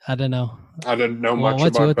I don't know. I don't know much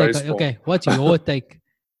what's about your baseball. Okay, what's your take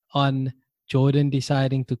on Jordan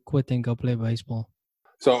deciding to quit and go play baseball?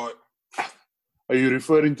 So, are you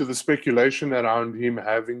referring to the speculation around him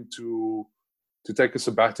having to take a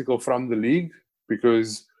sabbatical from the league?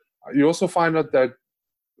 Because you also find out that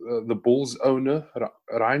the Bulls owner,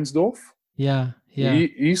 Reinsdorf,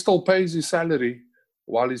 he still pays his salary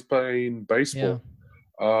while he's playing baseball.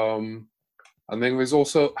 And then there's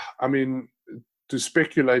also, I mean, to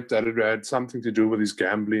speculate that it had something to do with his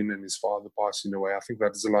gambling and his father passing away. I think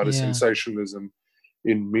that is a lot of sensationalism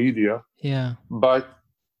in media. Yeah. But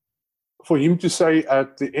for him to say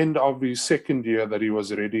at the end of his second year that he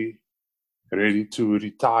was ready to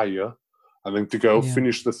retire and then to go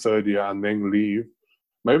finish the third year and then leave,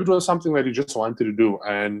 maybe it was something that he just wanted to do.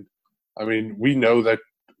 And I mean, we know that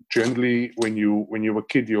generally when you were a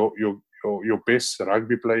kid, your your best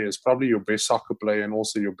rugby player is probably your best soccer player and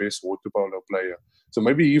also your best water polo player. So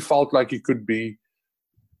maybe he felt like he could be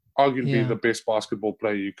arguably the best basketball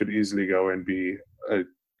player. You could easily go and be a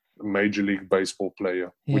Major League Baseball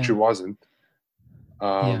player, which he wasn't.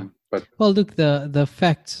 But well, look, the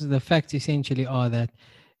facts essentially are that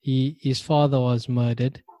his father was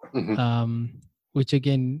murdered. Which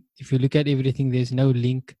again, if you look at everything, there's no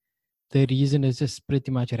link. The reason is just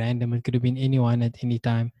pretty much random. It could have been anyone at any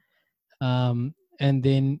time. And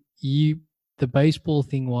then the baseball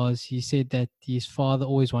thing was, he said that his father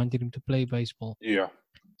always wanted him to play baseball. Yeah.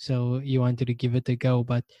 So he wanted to give it a go.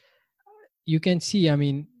 But you can see, I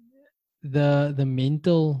mean, the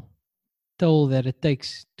mental toll that it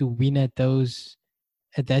takes to win at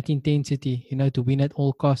that intensity, to win at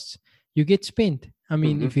all costs, you get spent. I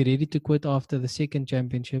mean, if you're ready to quit after the second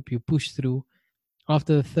championship, you push through.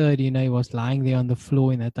 After the third, he was lying there on the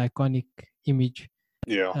floor in that iconic image.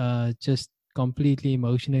 Yeah. Just completely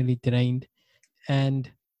emotionally drained, and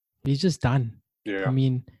he's just done. Yeah. I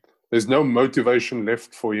mean, there's no motivation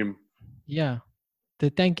left for him. Yeah, the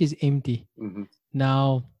tank is empty.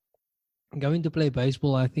 Now, going to play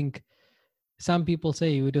baseball, I think some people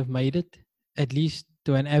say he would have made it at least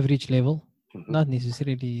to an average level. Not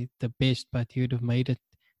necessarily the best, but he would have made it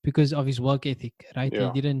because of his work ethic, right?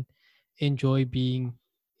 Yeah. He didn't enjoy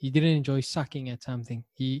sucking at something.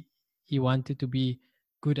 He wanted to be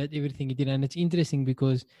good at everything he did. And it's interesting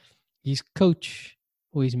because his coach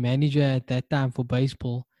or his manager at that time for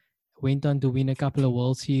baseball went on to win a couple of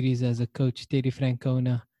World Series as a coach, Terry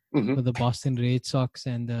Francona, for the Boston Red Sox,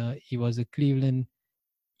 and he was a Cleveland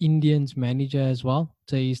Indians manager as well.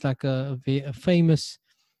 So he's like a famous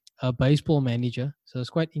baseball manager. So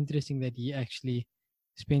it's quite interesting that he actually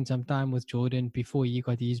spent some time with Jordan before he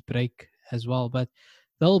got his break as well. But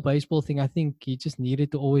the whole baseball thing, I think he just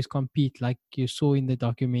needed to always compete, like you saw in the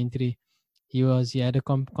documentary. He had a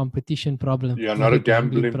competition problem. Yeah, not a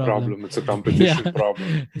gambling gambling problem. It's a competition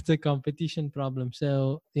problem. It's a competition problem.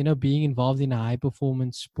 So, being involved in a high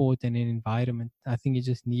performance sport and an environment, I think he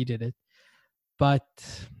just needed it. But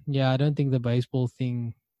yeah, I don't think the baseball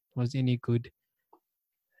thing was any good.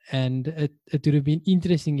 And it would have been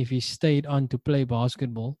interesting if he stayed on to play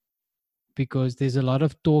basketball, because there's a lot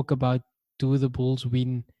of talk about, do the Bulls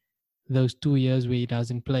win those 2 years where he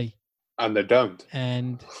doesn't play? And they don't.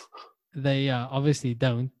 And they obviously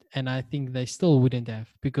don't. And I think they still wouldn't have,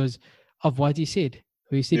 because of what he said.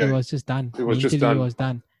 He said he was just done. He was Mentally, just done. He was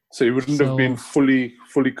done. So he wouldn't have been fully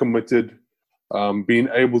committed, being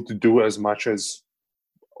able to do as much as,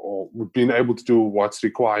 or being able to do what's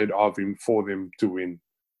required of him for them to win.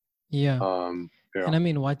 Yeah. Yeah. And I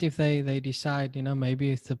mean, what if they decide,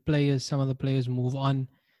 maybe if some of the players move on.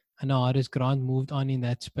 I know Horace Grant moved on in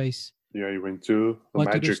that space. Yeah, he went to the what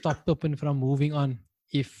Magic. Would have stopped Pippen from moving on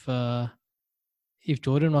if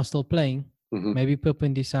Jordan was still playing? Maybe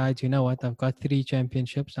Pippen decides, you know what, I've got 3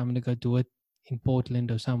 championships. I'm going to go do it in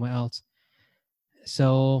Portland or somewhere else.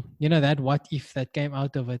 So, that what if that came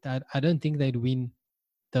out of it, I don't think they'd win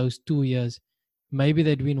those 2 years. Maybe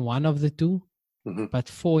they'd win one of the 2, but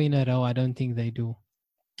 4 in a row, I don't think they do.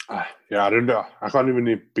 Yeah, I don't know. I can't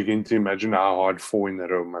even begin to imagine how hard 4 in a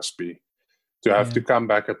row must be. To have to come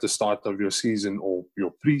back at the start of your season or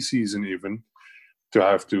your preseason even, to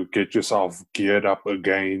have to get yourself geared up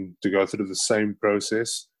again, to go through the same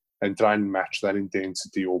process and try and match that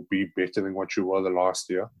intensity or be better than what you were the last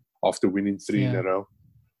year after winning 3 in a row.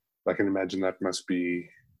 I can imagine that must be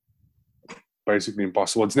basically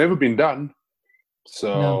impossible. It's never been done.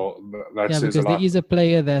 So that says a lot. There is a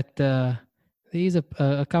player that there is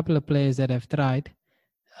a couple of players that have tried.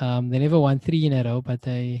 They never won 3 in a row, but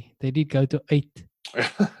they did go to 8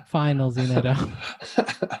 finals in a row.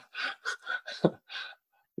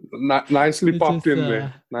 Nicely popped in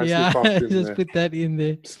there. Just put that in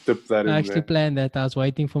there. Stip that in there. I actually planned that. I was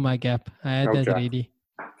waiting for my gap. I had that ready.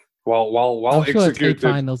 Well I'm executed. Sure it's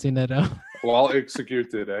 8 finals in a row. Well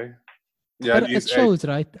executed, eh? Yeah, but it shows, 8.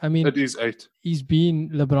 Right? I mean, it is 8.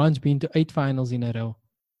 LeBron's been to 8 finals in a row.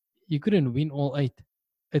 You couldn't win all 8.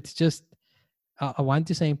 It's just, I want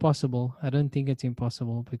to say impossible. I don't think it's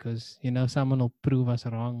impossible because, someone will prove us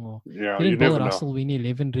wrong. Or you never know. Russell win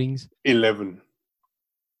 11 rings? 11.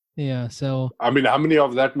 Yeah, so... I mean, how many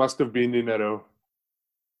of that must have been in a row?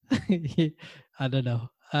 I don't know.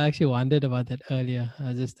 I actually wondered about that earlier.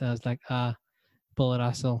 I was like, Bill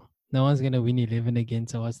Russell. No one's going to win 11 again,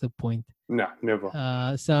 so what's the point? No,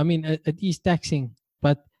 never. So, I mean, it is taxing.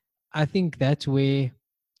 But I think that's where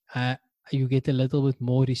you get a little bit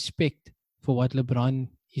more respect for what LeBron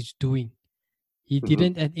is doing. He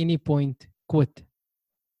didn't at any point quit.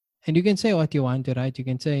 And you can say what you want to, right? You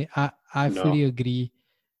can say, I fully agree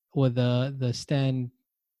or the stand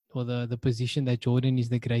or the position that Jordan is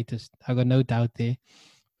the greatest. I got no doubt there.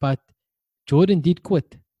 But Jordan did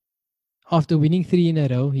quit. After winning 3 in a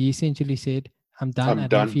row, he essentially said, I'm done. I'm I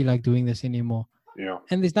don't done. feel like doing this anymore. Yeah.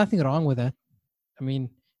 And there's nothing wrong with that. I mean,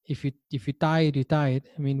 if you're tired, you're tired.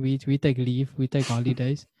 I mean, we take leave, we take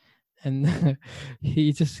holidays. And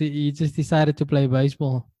he just decided to play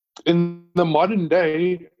baseball. In the modern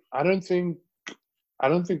day, I don't think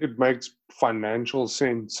it makes financial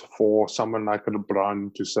sense for someone like a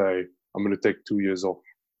LeBron to say, I'm going to take 2 years off,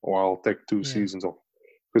 or I'll take two Yeah. seasons off.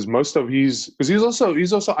 Because he's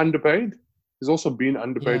also underpaid. He's also been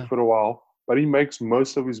underpaid Yeah. for a while, but he makes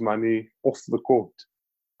most of his money off the court Yeah.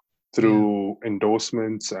 through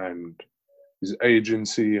endorsements and his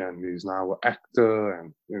agency, and he's now an actor,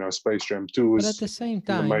 and Space Jam 2 But at is the same in the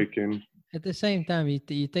time, making.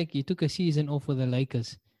 he took a season off for the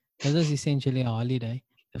Lakers. That was essentially a holiday.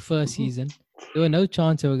 The first Mhm. season, there were no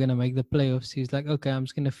chance they were gonna make the playoffs. He's like, okay, I'm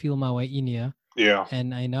just gonna feel my way in here. Yeah,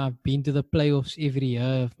 And I know I've been to the playoffs every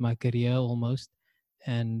year of my career almost,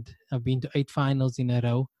 and I've been to 8 finals in a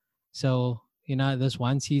row. So this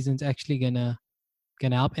one season's actually gonna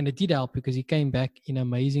help, and it did help because he came back in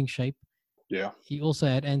amazing shape. yeah. He also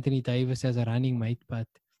had Anthony Davis as a running mate, but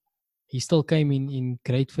he still came in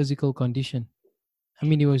great physical condition. I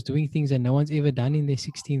mean, he was doing things that no one's ever done in their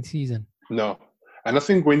 16th season. No. And I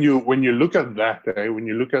think when you look at that, when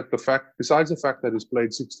you look at the fact, besides the fact that he's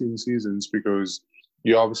played 16 seasons, because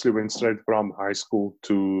he obviously went straight from high school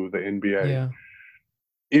to the NBA. Yeah,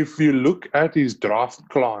 If you look at his draft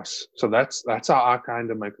class, so that's how I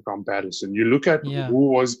kind of make a comparison. You look at yeah, who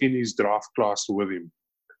was in his draft class with him,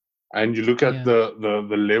 and you look at yeah,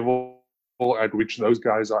 the level at which those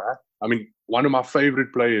guys are at. I mean, one of my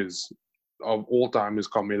favorite players of all time is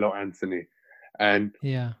Carmelo Anthony, and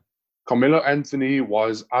yeah, Carmelo Anthony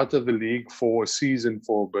was out of the league for a season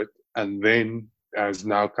for a bit, and then has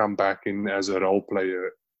now come back in as a role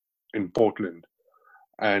player in Portland.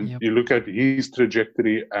 And yep, you look at his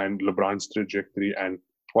trajectory and LeBron's trajectory, and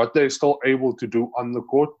what they're still able to do on the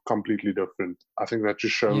court, completely different. I think that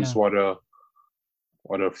just shows yeah,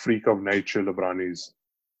 what a freak of nature LeBron is.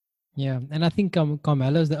 yeah. And I think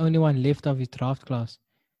Carmelo's the only one left of his draft class.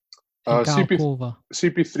 And Kyle CP Korver.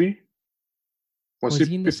 CP3 was Was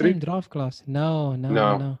he in the same CP3? draft class? No, no, no,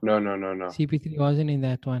 No, no. no, no, no, no. CP3 wasn't in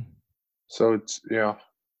that one. So it's yeah,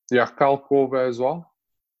 Kyle Korver as well.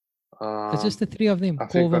 It's just the three of them, I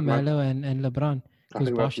think Korver, that might Melo, and LeBron. I Because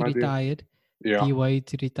think that Bosh might be retired, yeah. D-Wade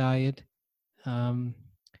retired. Um,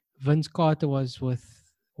 Vince Carter was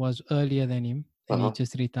earlier than him, and he Uh-huh.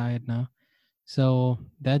 just retired now. So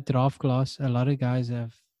that draft class, a lot of guys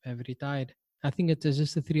have retired. I think it's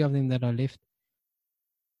just the three of them that are left.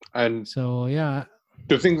 And So yeah,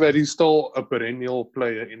 to think that he's still a perennial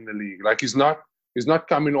player in the league, like he's not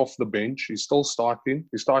coming off the bench. He's still starting.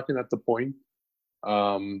 He's starting at the point.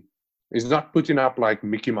 Um, he's not putting up like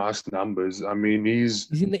Mickey Mouse numbers. I mean, he's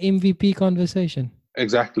he's in the MVP conversation.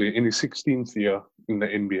 exactly in his 16th year in the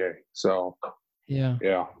NBA. So Yeah.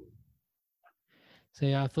 yeah, So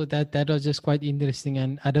yeah, I thought that was just quite interesting,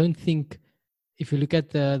 and I don't think if you look at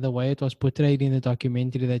the way it was portrayed in the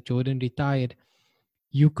documentary that Jordan retired,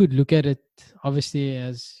 you could look at it obviously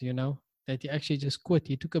as that he actually just quit.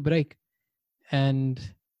 He took a break, and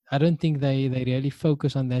I don't think they really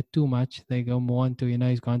focus on that too much. They go more into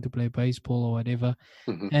he's gone to play baseball or whatever.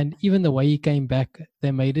 mm-hmm. And even the way he came back,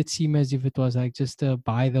 they made it seem as if it was like just a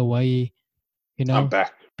by the way, I'm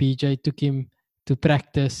back. PJ took him to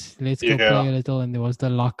practice. Let's go play Yeah, a little, and there was the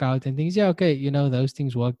lockout and things. Yeah, okay, those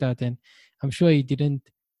things worked out, and I'm sure he didn't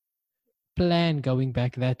plan going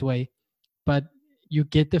back that way, but you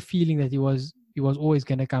get the feeling that he was always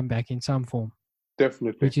going to come back in some form,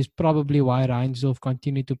 definitely. which is probably why Reinsdorf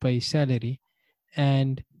continued to pay his salary.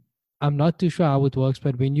 And I'm not too sure how it works,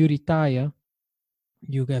 but when you retire,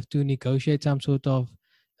 you have to negotiate some sort of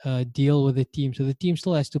deal with the team. So the team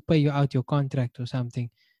still has to pay you out your contract or something.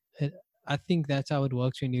 Uh, I think that's how it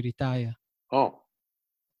works when you retire. Oh,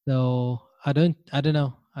 So I don't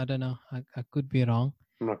know. I could be wrong.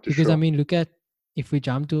 I'm not too Because I sure. mean, look at if we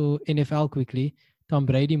jump to NFL quickly, Tom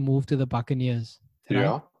Brady moved to the Buccaneers, right?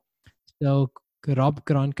 Yeah, So Rob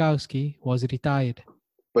Gronkowski was retired,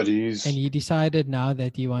 but and he decided now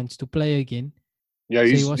that he wants to play again. yeah, So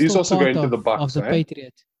he he's was he's still also part going to of the Bucks, the eh?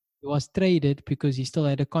 Patriots. He was traded because he still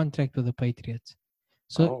had a contract with the Patriots.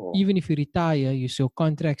 So Oh, even if you retire, your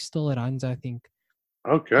contract still runs, I think,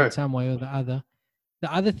 in okay. some way or the other.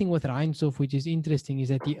 The other thing with Reinsdorf, which is interesting, is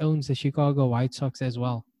that he owns the Chicago White Sox as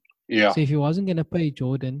well. Yeah, So if he wasn't going to pay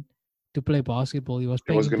Jordan to play basketball, he was he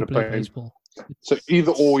paying was him going to to play pay him. baseball. So It's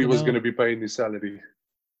either it's or, he was going to be paying his salary.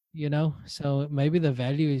 So maybe the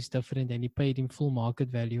value is different, and he paid him full market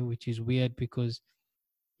value, which is weird because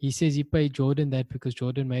he says he paid Jordan that because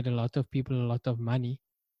Jordan made a lot of people a lot of money.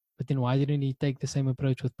 But then why didn't he take the same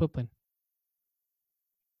approach with Pippen?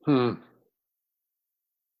 Hmm.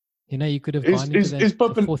 You could have Is gone into is that is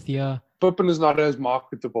Pippen fourth year. Pippen is not as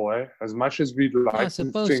marketable, eh? As much as we'd Yeah, I like to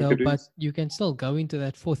suppose think so, it but is. you can still go into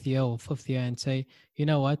that fourth year or fifth year and say, you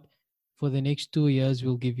know what, for the next 2 years,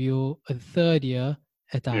 we'll give you a third year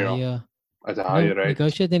at a Yeah, higher, at a higher rate.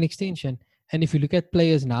 negotiate an extension. And if you look at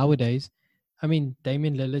players nowadays, I mean,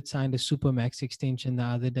 Damian Lillard signed a super max extension the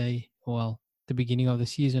other day, well, the beginning of the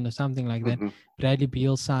season or something like that. Hmm. Bradley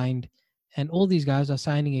Beal signed, and all these guys are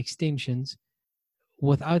signing extensions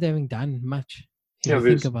without having done much, if Yeah, you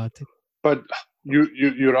think there's. about it. But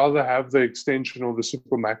you rather have the extension or the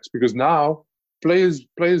supermax because now players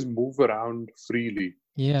move around freely.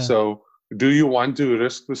 Yeah. So do you want to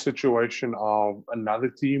risk the situation of another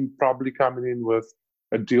team probably coming in with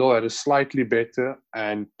a deal that is slightly better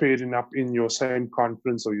and pairing up in your same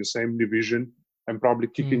conference or your same division and probably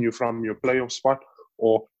kicking Mm, you from your playoff spot?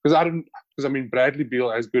 Or because I mean Bradley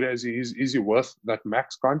Beal, as good as he is he worth that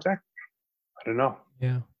max contract? I don't know.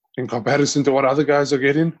 yeah. In comparison to what other guys are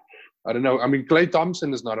getting, I don't know. I mean, Clay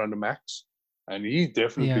Thompson is not on the max, and he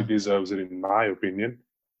definitely Yeah. deserves it, in my opinion.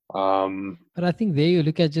 Um, But I think there you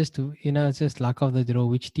look at just, it's just luck of the draw,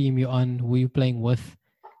 which team you're on, who you're playing with.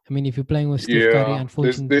 I mean, if you're playing with Steph Curry, yeah,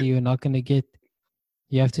 unfortunately, you're not going to get,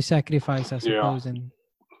 you have to sacrifice, I yeah, suppose. And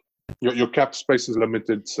your cap space is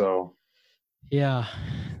limited, so yeah,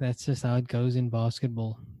 that's just how it goes in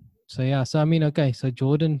basketball. So yeah, so I mean, okay, so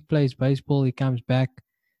Jordan plays baseball, he comes back,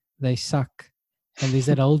 they suck. And there's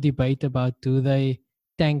that whole debate about, do they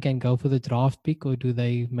tank and go for the draft pick, or do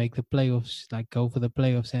they make the playoffs, like go for the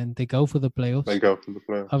playoffs? And they go for the they playoffs. go to the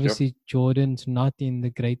playoffs. Yep. Obviously, Jordan's not in the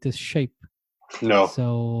greatest shape, No.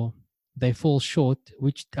 so they fall short,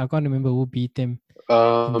 which I can't remember who beat them in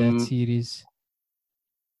that Um, series.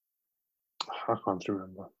 I can't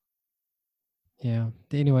remember. Yeah.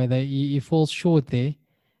 Anyway, he falls short there,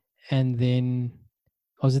 and then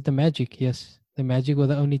was it the Magic? Yes, the Magic were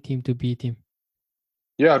the only team to beat him.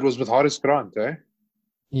 Yeah, it was with Horace Grant, eh?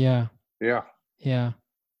 Yeah, Yeah. yeah.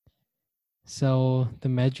 So the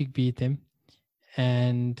Magic beat him,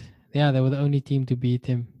 and yeah, they were the only team to beat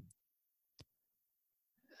him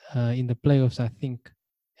in the playoffs, I think,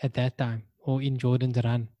 at that time, or in Jordan's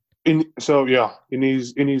run. In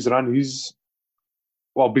his run, he's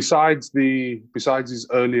well. Besides his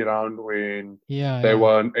early round when Yeah, they yeah,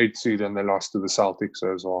 were an 8th seed and they lost to the Celtics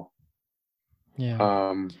as well. yeah.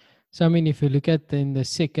 Um, So I mean, if you look at in the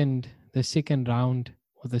second round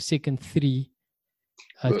or the second three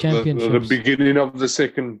the championships, beginning of the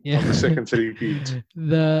second yeah, three-peat.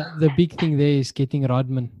 the big thing there is getting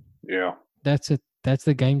Rodman. Yeah. That's it. That's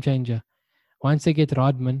the game changer. Once they get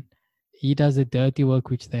Rodman, he does the dirty work,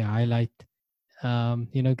 which they highlight.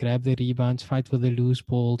 Grab the rebounds, fight for the loose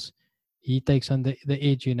balls. He takes on the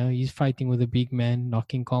edge. He's fighting with a big man,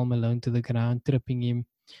 knocking Karl Malone to the ground, tripping him,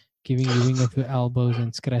 giving Ewing a few elbows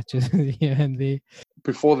and scratches here and there.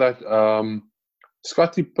 Before that,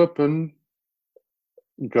 Scottie Pippen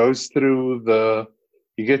goes through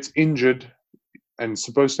he gets injured and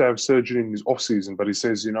supposed to have surgery in his off season, but he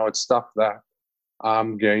says, it's stuff that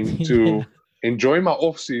I'm going Yeah, to enjoy my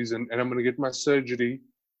off season and I'm going to get my surgery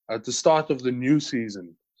at the start of the new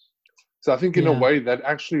season. So I think in a yeah, way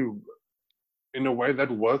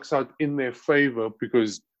that works out in their favor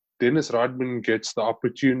because Dennis Rodman gets the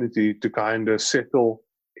opportunity to kind of settle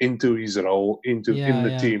into his role in yeah,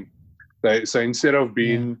 the yeah, team. So instead of yeah,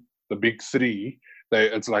 being the big three,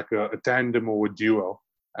 it's like a tandem or a duo,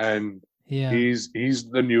 and yeah, he's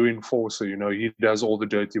the new enforcer. He does all the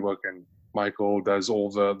dirty work, and Michael does all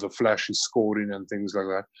the flashy scoring and things like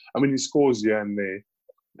that. I mean, he scores here and there,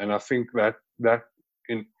 and I think that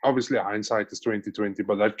in obviously hindsight is 2020,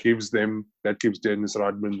 but that gives Dennis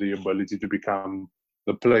Rodman the ability to become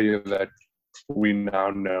the player that we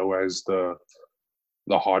now know as the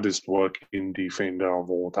hardest working defender of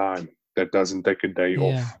all time that doesn't take a day yeah.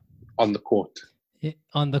 off on the court.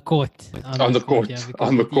 On the court, On the yeah, court, because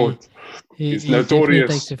on the court. He's he definitely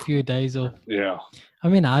takes notorious. a few days off. Yeah. I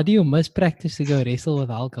mean, how do you miss practice to go wrestle with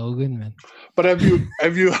Hulk Hogan, man? But have you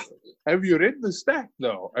read the stat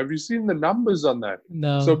though? Have you seen the numbers on that? So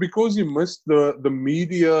No, because he missed the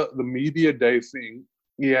media day thing,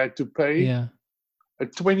 he had to pay yeah, a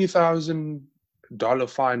 $20,000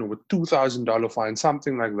 fine or a $2,000 fine,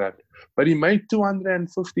 something like that. But he made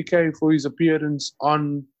 $250K for his appearance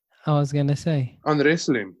on I was gonna say.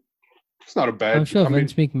 wrestling. It's not a I'm bad. sure I mean,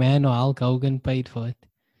 Vince McMahon or Hulk Hogan paid for it.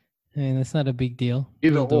 I mean, that's not a big deal.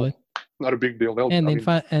 either He'll do or. it. not a big deal. They'll, And I then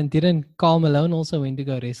mean, and didn't Karl Malone also went to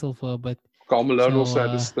go wrestle for a bit? Karl Malone So also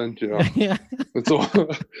had a stint. Yeah, yeah, that's all.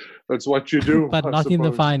 That's what you do, but I not in the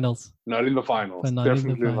suppose. finals. Not in the But finals. not in the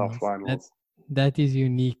Definitely not finals. finals. That is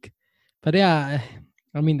unique. But yeah,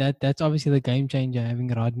 I mean that's obviously the game changer, having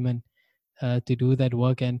Rodman to do that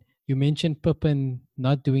work. And you mentioned Pippen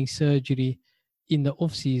not doing surgery in the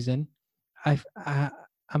off season. I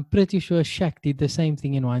I'm pretty sure Shaq did the same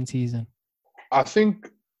thing in one season. I think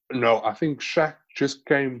no. I think Shaq just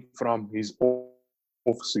came from his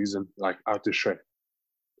off season, like out of shape.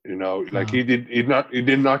 Like Uh, he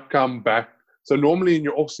did not come back. So normally in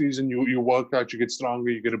your off season, you work out, you get stronger,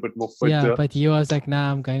 you get a bit more yeah, fitter. but he was like,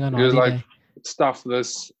 nah, I'm going on He was like, holiday. stuff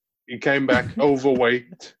this. He came back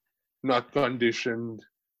overweight, not conditioned.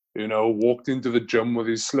 Walked into the gym with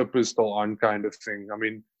his slippers still on, kind of thing. I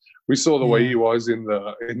mean, we saw the way Yeah, he was in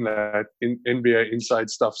NBA inside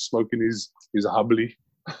stuff, smoking his hubbly.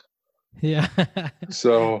 yeah.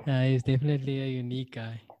 So He's definitely a unique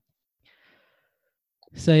guy.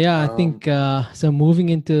 So yeah, I um, think so. Moving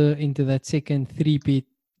into that second three-peat,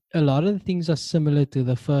 a lot of the things are similar to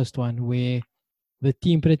the first one, where the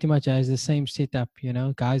team pretty much has the same setup.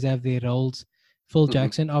 Guys have their roles. Phil mhm,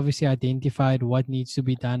 Jackson obviously identified what needs to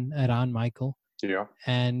be done around Michael yeah,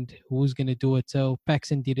 and who's going to do it. So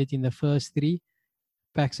Paxson did it in the first three.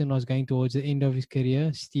 Paxson was going towards the end of his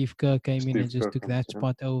career. Steve Kerr came in and Steve just took Perkins. that Yeah.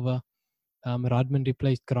 spot over. Rodman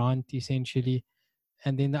replaced Grant essentially.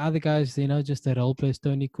 And then the other guys, just the role players.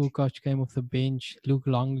 Tony Kukoc came off the bench. Luke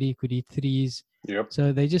Longley could hit threes. Yep.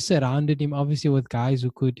 So they just surrounded him, obviously, with guys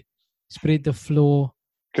who could spread the floor,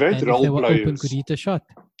 Great and if they role were open, could players. hit a shot.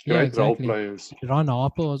 Yeah, Great role exactly. players. Ron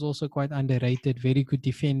Harper was also quite underrated, very good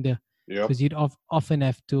defender, Yep. because he'd often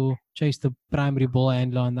have to chase the primary ball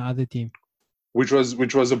handler on the other team. Which was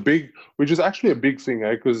actually a big thing,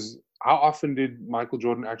 eh? Because how often did Michael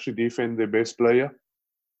Jordan actually defend their best player?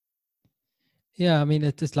 Yeah, I mean,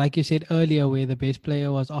 it's like you said earlier, where the best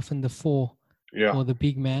player was often the four Yeah, or the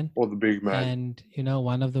big man, or the big man. and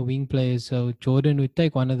one of the wing players. So Jordan would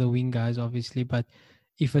take one of the wing guys, obviously, but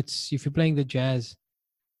if you're playing the Jazz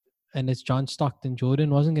and it's John Stockton, Jordan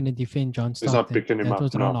wasn't going to defend John He's not Stockton. picking him That up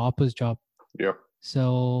was Ron now. Harper's job. Yeah,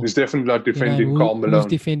 So, he's definitely not and defending Karl who's Malone.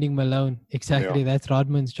 defending Malone? Yeah, Exactly, that's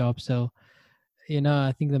Rodman's job. So,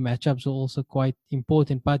 I think the matchups are also quite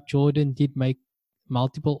important. But Jordan did make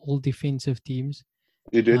multiple all defensive teams.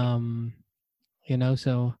 he did. Um,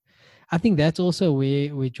 so I think that's also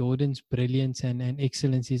where Jordan's brilliance and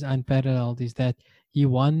excellence is unparalleled, is that he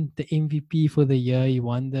won the MVP for the year, he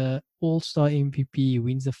won the All-Star MVP, he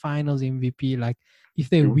wins the finals MVP. Like, if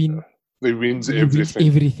they He, win, he wins he wins everything.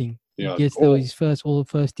 everything. He Yeah, gets all his first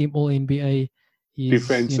team all NBA. He's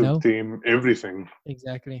defensive team, everything.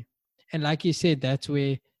 exactly. And like you said, that's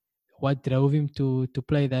where what drove him to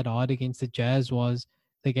play that hard against the Jazz was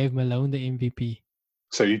they gave Malone the MVP.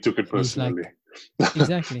 So he took it And he's personally. like,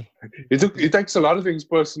 exactly. He takes a lot of things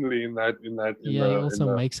personally in Yeah, he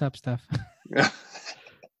also makes up stuff. yeah.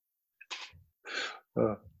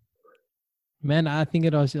 Man, I think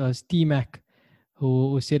it was T-Mac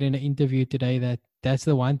who said in an interview today that that's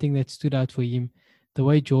the one thing that stood out for him. The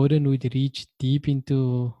way Jordan would reach deep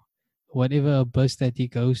into whatever abyss that he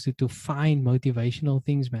goes to find motivational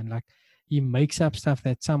things, man. Like, he makes up stuff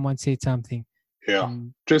that someone said something, Yeah,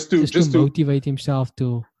 and just just to to motivate himself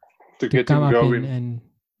to get come him up going. and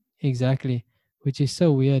exactly, which is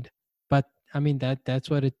so weird. But I mean, that's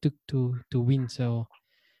what it took to win. So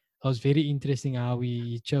it was very interesting how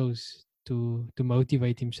he chose to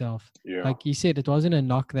motivate himself. Yeah, Like he said, it wasn't a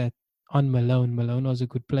knock that on Malone. Malone was a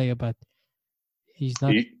good player, but he's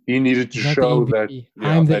not he needed to he's not the show that, MVP. yeah,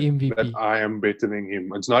 I'm the that MVP. I am better than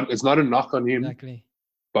him. It's not a knock on him, Exactly.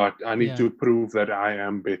 but I need Yeah. to prove that I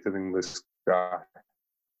am better than this guy.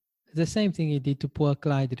 The same thing he did to poor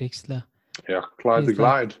Clyde Drexler. Yeah, Clyde the He's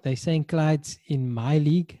like, Glide. they saying Clyde's in my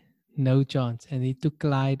league, no chance. And he took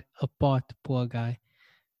Clyde apart, poor guy.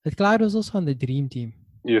 But Clyde was also on the dream team.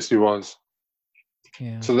 Yes, he was.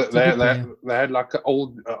 Yeah. So It's a good player. they had like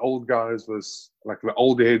old guys versus like the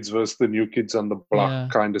old heads versus the new kids on the block Yeah.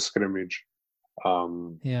 kind of scrimmage.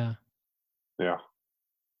 Yeah. Yeah.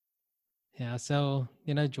 Yeah. So,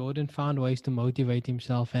 Jordan found ways to motivate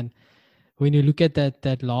himself. And when you look at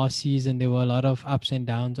that last season, there were a lot of ups and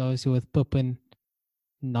downs, obviously, with Pippen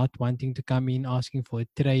not wanting to come in, asking for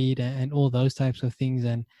a trade and all those types of things.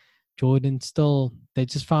 And Jordan still, they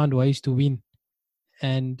just found ways to win.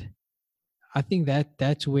 And I think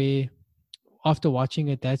that's where, after watching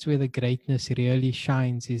it, that's where the greatness really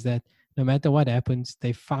shines, is that no matter what happens,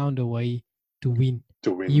 they found a way to win.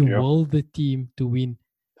 To win, He yeah. willed the team to win.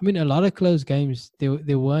 I mean, a lot of close games,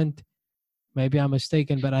 they weren't maybe I'm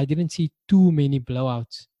mistaken, but I didn't see too many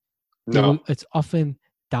blowouts. No. It's often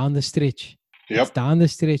down the stretch. It's Yep. down the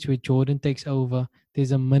stretch where Jordan takes over.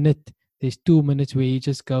 There's a minute, there's 2 minutes where he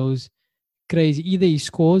just goes crazy. Either he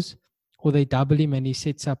scores or they double him and he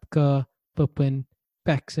sets up Kerr, Pippen,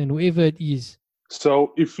 Paxson, whoever it is.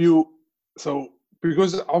 So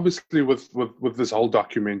because obviously with this whole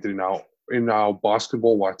documentary now in our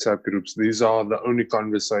basketball WhatsApp groups, these are the only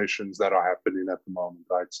conversations that are happening at the moment,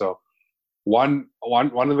 right? So one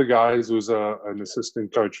of the guys who's an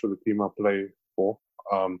assistant coach for the team I play for,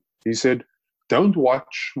 he said, "Don't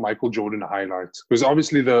watch Michael Jordan highlights because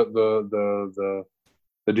obviously the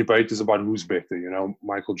debate is about who's better, you know,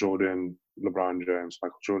 Michael Jordan, LeBron James,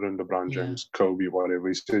 Michael Jordan, LeBron James, Kobe, whatever."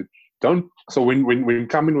 He said, "Don't." So when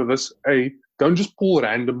coming with this, don't just pull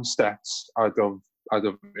random stats out of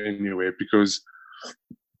anywhere because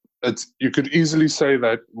you could easily say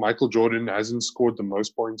that Michael Jordan hasn't scored the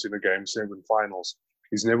most points in a Game 7 finals.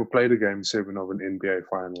 He's never played a Game 7 of an NBA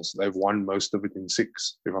finals. They've won most of it in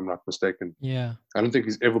 6, if I'm not mistaken. Yeah. I don't think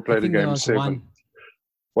he's ever played a there Game was 7. one.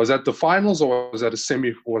 Was that the finals or was that a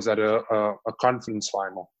semi? Or was that a conference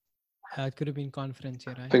final? It could have been conference,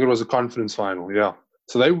 right? I think it was a conference final. Yeah.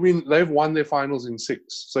 So they've won their finals in 6.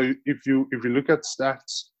 So if you look at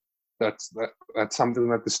stats, that's something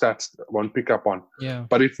that the stats won't pick up on. Yeah.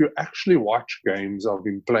 But if you actually watch games of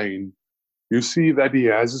him playing, you see that he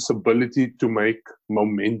has this ability to make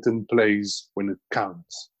momentum plays when it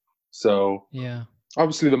counts. So yeah,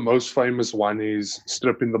 obviously the most famous one is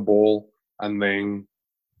stripping the ball and then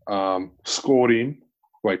scoring,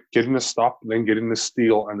 getting a stop, then getting the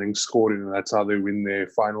steal, and then scoring, and that's how they win their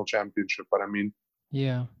final championship. But I mean,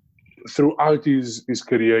 yeah, throughout his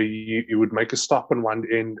career, he would make a stop on one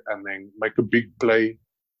end and then make a big play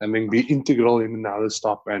and then be integral in another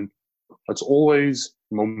stop. And it's always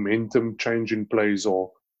momentum changing plays,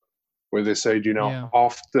 or where they say, you know,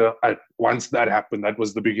 yeah. once that happened, that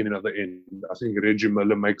was the beginning of the end. I think Reggie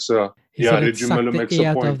Miller makes a He said it Reggie sucked Miller the makes air a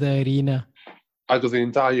out point of the arena. out of the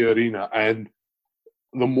entire arena. And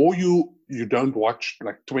the more you don't watch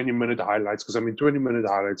like 20-minute highlights, because I mean 20-minute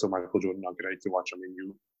highlights of Michael Jordan are great to watch. I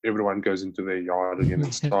mean, everyone goes into their yard again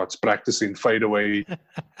and starts practicing fadeaway,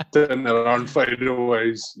 turn around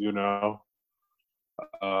fadeaways, you know.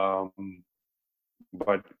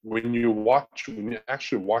 But when you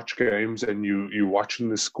actually watch games and you watching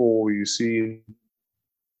the score, you see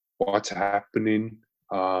what's happening.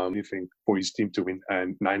 You think for his team to win,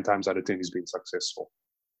 and 9 times out of 10 he's been successful.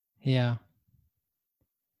 Yeah.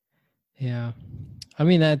 Yeah. I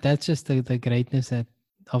mean that's just the greatness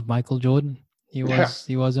of Michael Jordan. He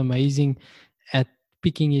was amazing at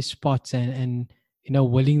picking his spots and you know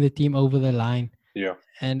willing the team over the line. Yeah.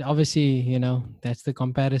 And obviously, you know, that's the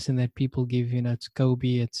comparison that people give, you know, it's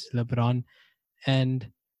Kobe, it's LeBron.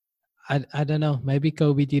 And I don't know, maybe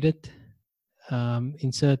Kobe did it.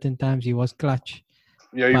 In certain times he was clutch.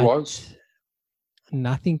 Yeah, he was.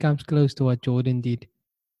 Nothing comes close to what Jordan did.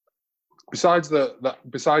 Besides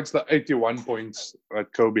the 81 points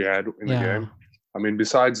that Kobe had in the game, I mean,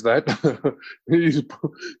 besides that,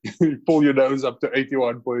 you pull your nose up to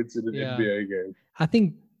 81 points in an NBA game. I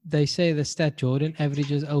think they say the stat Jordan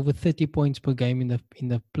averages over 30 points per game in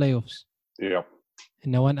the playoffs. Yeah.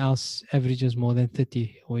 And no one else averages more than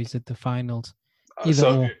 30, or is it the finals?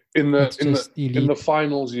 So in the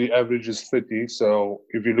finals, he averages 30. So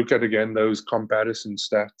if you look at again those comparison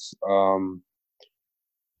stats,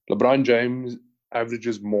 LeBron James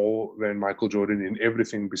averages more than Michael Jordan in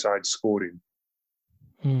everything besides scoring.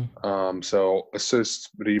 So assists,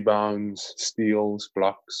 rebounds, steals,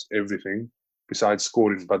 blocks, everything besides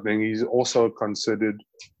scoring. But then he's also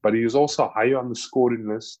higher on the scoring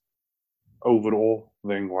list overall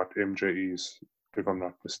than what MJ is, if I'm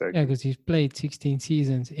not mistaken. Yeah, because he's played 16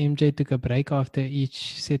 seasons. MJ took a break after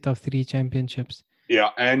each set of 3 championships. Yeah,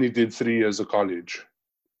 and he did 3 years of college.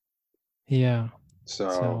 Yeah.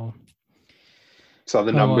 So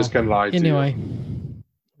the numbers can lie to you. Anyway,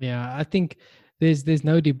 yeah, I think there's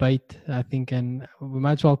no debate, I think, and we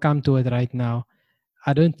might as well come to it right now.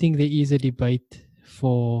 I don't think there is a debate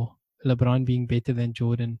for LeBron being better than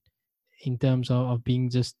Jordan in terms of being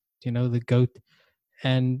just, you know, the GOAT.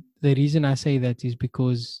 And the reason I say that is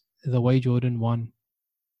because the way Jordan won.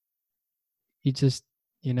 He just,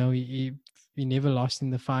 you know, he never lost in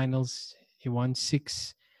the finals. He won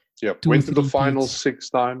 6. Yeah, went to the finals 6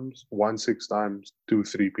 times, won 6 times, 2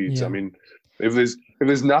 3-peats. Yeah. I mean, if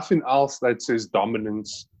there's nothing else that says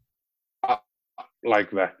dominance like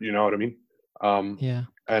that, you know what I mean? Yeah.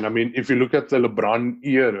 And I mean, if you look at the LeBron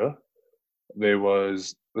era, there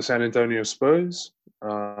was the San Antonio Spurs,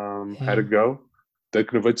 had a go.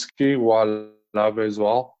 Dirk Nowitzki, who I love as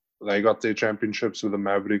well. They got their championships with the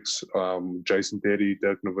Mavericks, Jason Terry,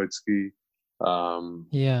 Dirk Nowitzki, um,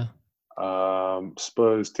 Yeah.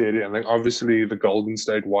 Spurs, Terry, and then obviously the Golden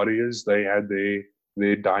State Warriors. They had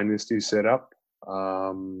their dynasty set up.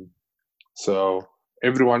 So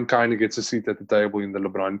everyone kind of gets a seat at the table in the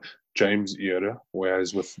LeBron James era,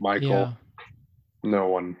 whereas with Michael, Yeah. no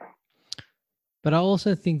one. But I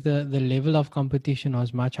also think the level of competition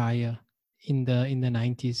was much higher in the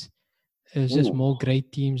 90s. It was just Ooh, more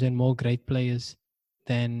great teams and more great players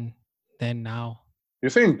than now. you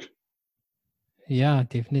think? Yeah,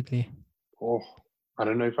 definitely. Oh, I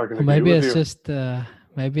don't know if I can Or agree maybe with it's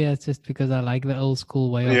you. just because I like the old school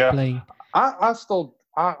way of Yeah, playing.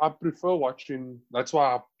 I prefer watching. That's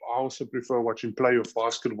why I also prefer watching playoff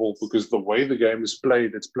basketball, because the way the game is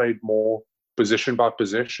played, it's played more possession by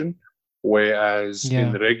possession. Whereas in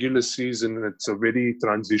Yeah. the regular season, it's a very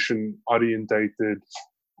transition orientated,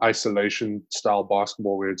 isolation style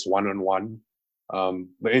basketball where it's one on one.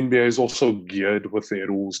 The NBA is also geared with their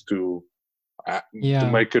rules to Yeah.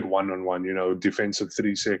 make it one on one. Defensive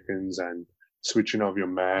 3 seconds and switching of your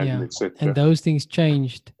man, Yeah. And etc. those things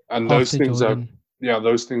changed And those after things have, Jordan. yeah,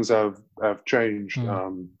 those things have changed.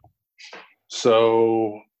 Mm.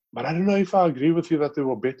 So, but I don't know if I agree with you that there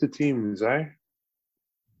were better teams, eh?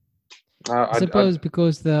 I suppose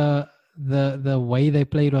because the way they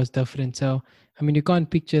played was different. So I mean, you can't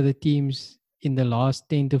picture the teams in the last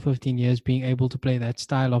 10 to 15 years being able to play that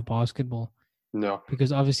style of basketball, No,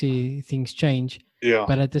 because obviously things change. yeah,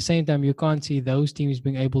 But at the same time, you can't see those teams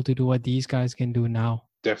being able to do what these guys can do now.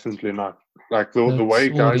 definitely not. Like the That's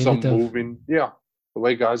way all guys are relative. moving, yeah, the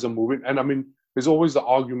way guys are moving. And I mean, there's always the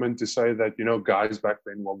argument to say that, guys back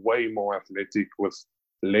then were way more athletic with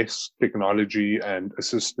less technology and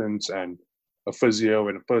assistance and a physio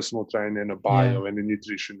and a personal trainer and a Yeah. bio and a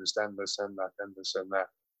nutritionist and this and that and this and that.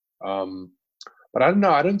 But I don't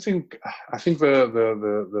know. I think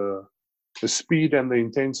the speed and the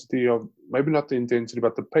intensity of, maybe not the intensity,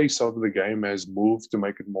 but the pace of the game has moved to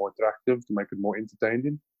make it more attractive, to make it more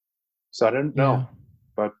entertaining. So I don't Yeah. know,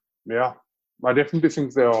 but yeah, I definitely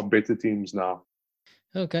think there are better teams now.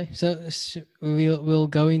 Okay. So we'll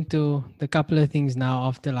go into the couple of things now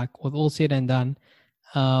after, like, with all said and done.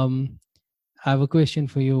 Um, I have a question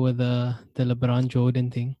for you with the LeBron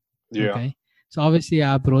Jordan thing. Yeah, Okay. So obviously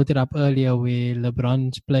I brought it up earlier where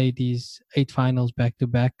LeBron's played these 8 finals back to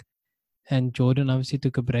back, and Jordan obviously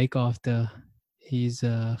took a break after his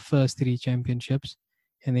first 3 championships,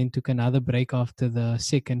 and then took another break after the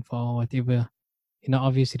second for whatever,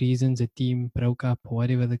 obvious reasons. The team broke up or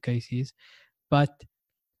whatever the case is. But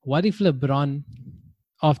what if LeBron,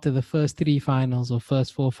 after the first 3 finals or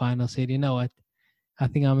first 4 finals, said, you know what, I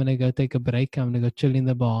think I'm gonna go take a break. I'm gonna go chill in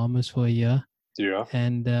the Bahamas for a year, yeah.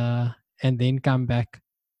 and then come back.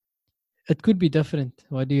 It could be different.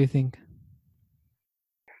 What do you think?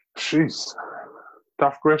 Jeez,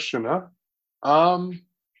 tough question, huh? Um,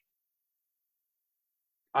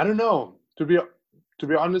 I don't know. To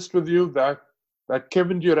be honest with you, that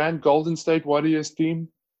Kevin Durant Golden State Warriors team,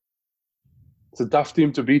 it's a tough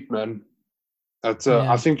team to beat, man. I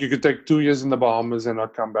Yeah. think you could take 2 years in the Bahamas and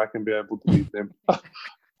not come back and be able to beat them.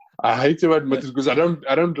 I hate to admit it, because I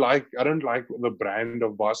don't like the brand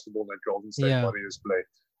of basketball that Golden State Yeah. Warriors play.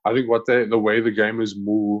 I think the way the game is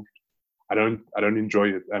moved, I don't enjoy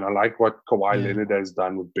it, and I like what Kawhi Yeah. Leonard has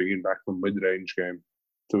done with bringing back the mid-range game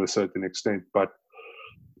to a certain extent. But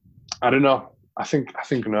I don't know. I think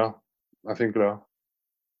no. I think no.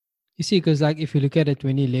 You see, because like if you look at it,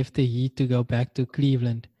 when he left the Heat to go back to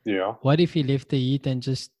Cleveland, Yeah, what if he left the Heat and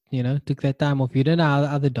just took that time off? You don't know how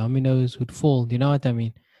other dominoes would fall. You know what I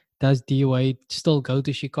mean? Does D-Wade still go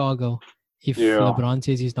to Chicago if yeah. LeBron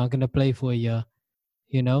says he's not going to play for a year?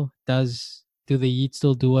 Do the Heat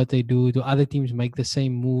still do what they do? Do other teams make the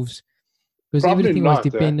same moves? Because Probably everything was not.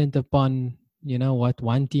 dependent upon what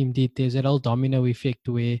one team did. There's that old domino effect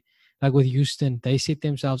where, like with Houston, they set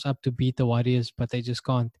themselves up to beat the Warriors, but they just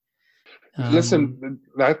can't. Um, Listen,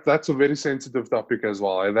 that's a very sensitive topic as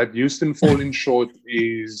well. That Houston falling short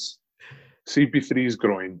is CP3's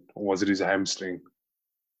groin, or was it his hamstring?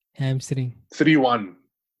 Hamstring. 3-1,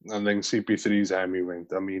 and then CP3's hammy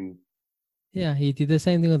went. I mean, Yeah, he did the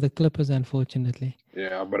same thing with the Clippers, unfortunately.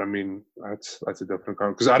 yeah, but I mean that's a different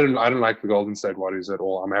kind, because I don't like the Golden State Warriors at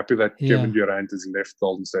all. I'm happy that Yeah. Kevin Durant has left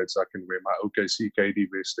Golden State so I can wear my OKC KD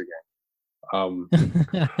vest again.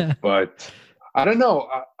 But I don't know.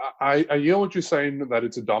 I hear what you're saying, that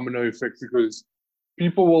it's a domino effect, because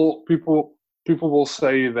people will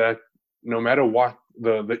say that no matter what,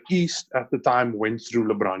 the East at the time went through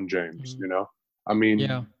LeBron James. I mean,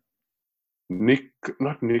 Yeah.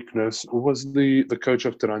 not Nick Nurse. Who was the coach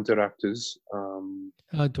of Toronto Raptors?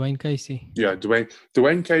 Dwayne Casey. Yeah,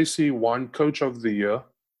 Dwayne Casey won Coach of the Year,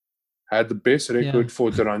 had the best record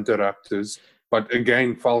for Toronto Raptors, but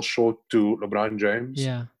again fell short to LeBron James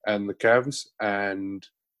and the Cavs, and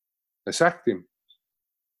they sacked him.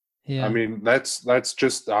 Yeah. I mean, that's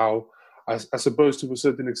just how, I suppose to a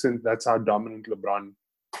certain extent, that's how dominant LeBron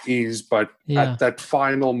is. But at that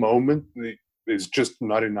final moment, there's just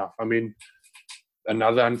not enough. I mean,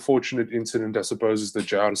 another unfortunate incident, I suppose, is the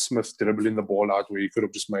J.R. Smith dribbling the ball out where he could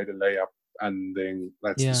have just made a layup, and then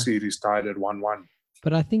that's the series tied at 1-1.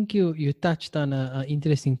 But I think you touched on an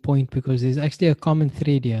interesting point, because there's actually a common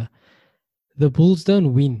thread here. The Bulls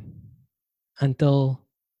don't win until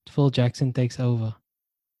Phil Jackson takes over.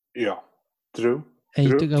 Yeah, true. And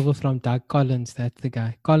he took over from Doug Collins. That's the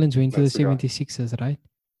guy. Collins went to the 76ers, right?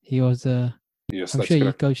 He was yes, I'm sure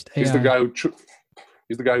correct. He coached AI. He's the guy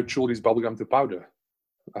who chewed his bubblegum to powder.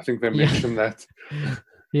 I think they mentioned that.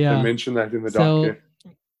 Yeah. They mentioned that in the doc.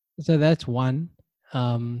 So that's one.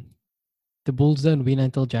 The Bulls don't win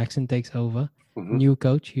until Jackson takes over. Mm-hmm. New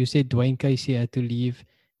coach. You said Dwayne Casey had to leave.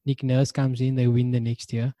 Nick Nurse comes in. They win the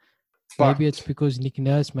next year. Maybe it's because Nick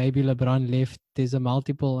Nurse, maybe LeBron left. There's a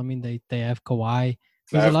multiple. I mean, they have Kawhi.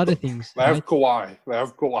 There's a lot of things. They have Kawhi. They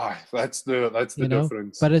have Kawhi. That's the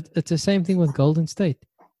difference. But it's the same thing with Golden State.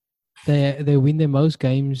 They win their most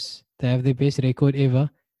games. They have their best record ever.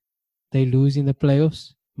 They lose in the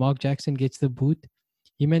playoffs. Mark Jackson gets the boot.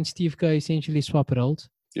 Him and Steve Kerr essentially swap roles.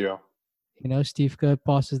 Yeah. Steve Kerr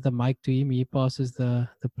passes the mic to him. He passes the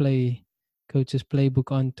coach's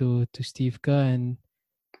playbook on to Steve Kerr, and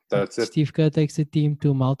that's it. Steve Kerr takes the team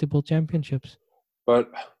to multiple championships. But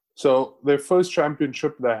so their first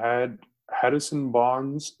championship, they had Harrison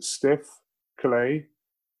Barnes, Steph, Clay,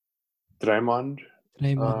 Draymond.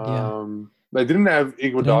 They didn't have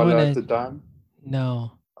Iguodala at the time.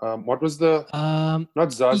 No. What was the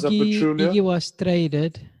not Zaza Pachulia? Iggy was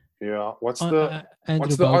traded. Yeah. What's the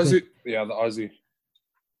Aussie? Yeah, the Aussie.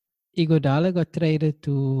 Iguodala got traded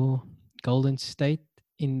to Golden State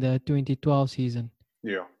in the 2012 season.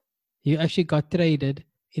 Yeah. He actually got traded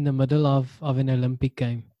in the middle of an Olympic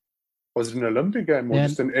game. Was it an Olympic game or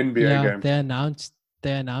just an NBA game?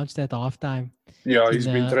 They announced at halftime. Yeah, he's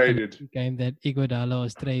been traded. Olympic game that Iguodala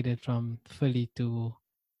was traded from Philly to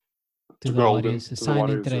the Golden, Warriors. A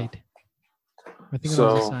sign-in trade. I think it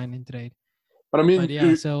was a sign-in trade. But I mean,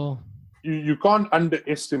 you can't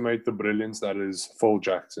underestimate the brilliance that is Phil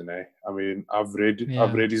Jackson. I mean, I've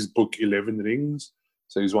read his book 11 Rings.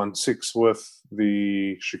 So he's won 6 with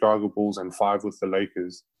the Chicago Bulls and 5 with the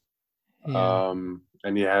Lakers. Yeah.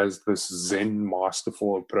 And he has this Zen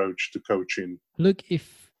Masterful approach to coaching. Look,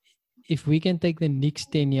 if we can take the Knicks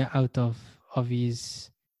tenure out of his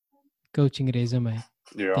coaching resume,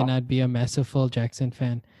 then I'd be a massive Phil Jackson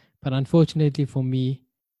fan. But unfortunately for me,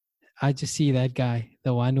 I just see that guy,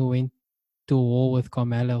 the one who went to war with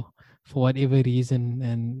Carmelo for whatever reason.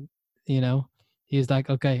 And, he's like,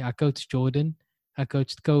 okay, I coached Jordan. I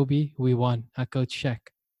coached Kobe. We won. I coached Shaq.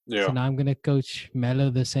 Yeah. So now I'm going to coach Melo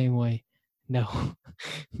the same way. No.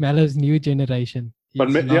 Melo's new generation. But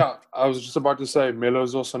I was just about to say,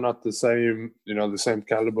 Melo's also not the same, the same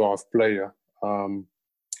caliber of player.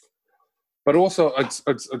 But also, it's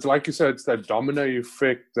like you said, it's that domino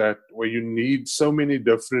effect that where you need so many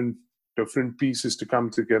different pieces to come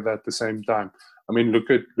together at the same time. I mean, look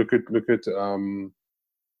at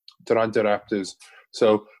Toronto Raptors.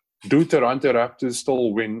 So, do Toronto Raptors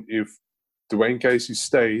still win if Dwayne Casey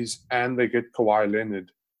stays and they get Kawhi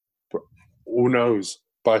Leonard? Who knows?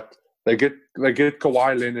 But they get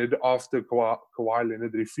Kawhi Leonard after Kawhi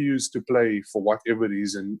Leonard refused to play for whatever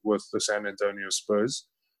reason with the San Antonio Spurs.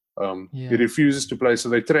 He refuses to play, so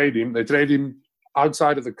they trade him. They trade him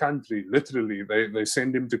outside of the country. Literally, they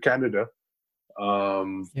send him to Canada.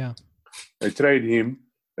 They trade him.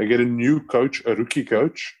 They get a new coach, a rookie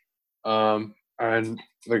coach, and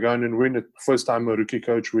they go in and win it. First time a rookie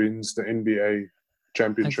coach wins the NBA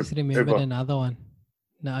championship. I just remembered another one.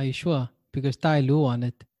 Now, are you sure? Because Ty Lue won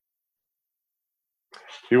it.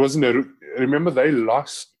 He wasn't remember they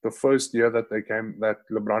lost the first year that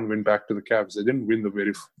LeBron went back to the Cavs. They didn't win the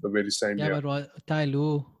very same year. Yeah, but Ty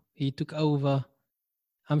Lue, he took over.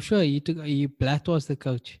 I'm sure Blatt was the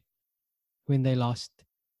coach when they lost.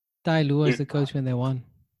 Ty Lue was the coach when they won.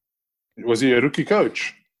 Was he a rookie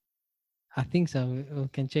coach? I think so. We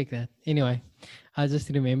can check that. Anyway, I just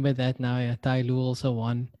remember that now. Yeah, Ty Lue also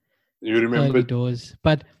won. You remember early doors.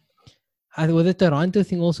 But with the Toronto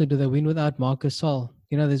thing also, do they win without Marcus Sol?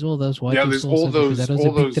 There's all those. There's all those. That was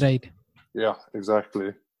a big trade. Yeah,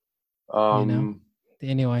 exactly.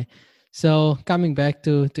 Anyway, so coming back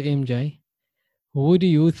to MJ, who do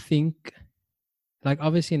you think? Like,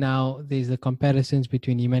 obviously now there's the comparisons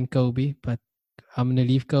between him and Kobe, but I'm gonna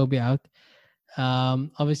leave Kobe out.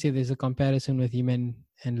 Obviously there's a comparison with him and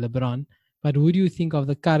LeBron, but who do you think of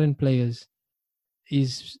the current players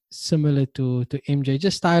is similar to MJ?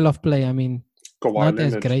 Just style of play. I mean, Kawhi not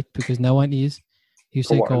as Leonard. great because no one is. You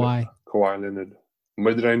say Kawhi. Kawhi Leonard.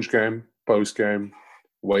 Mid-range game, post game,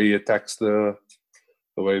 way he attacks the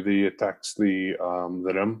way he attacks the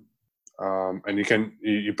rim, and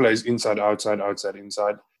he plays inside, outside, outside,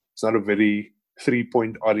 inside. It's not a very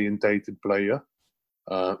 3-point orientated player.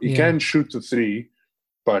 He can shoot the three,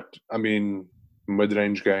 but I mean,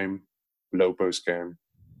 mid-range game, low post game.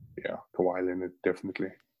 Yeah, Kawhi Leonard,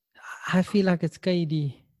 definitely. I feel like it's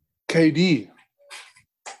KD. KD?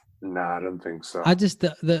 Nah, I don't think so. I just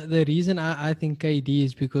the reason I think KD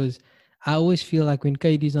is because I always feel like when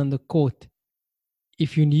KD's on the court,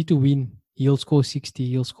 if you need to win, he'll score 60,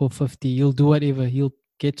 he'll score 50, he'll do whatever, he'll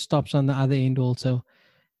get stops on the other end also.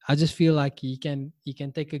 I just feel like he can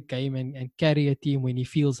take a game and carry a team when he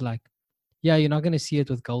feels like. Yeah, you're not going to see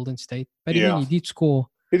it with Golden State, but even he did score.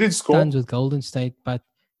 He did score tons with Golden State, but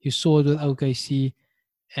you saw it with OKC,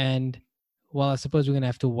 and well, I suppose we're going to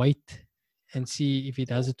have to wait and see if he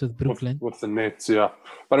does it with Brooklyn. With the Nets, yeah.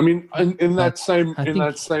 But I mean, in that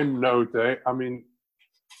same note, I mean,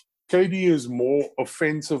 KD is more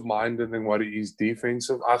offensive minded than what he is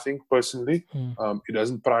defensive, I think, personally. He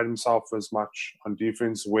doesn't pride himself as much on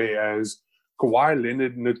defense, whereas Kawhi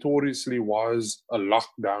Leonard notoriously was a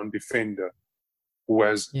lockdown defender who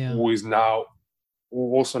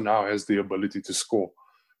also now has the ability to score.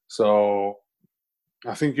 So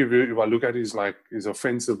I think if I look at his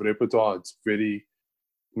offensive repertoire, it's very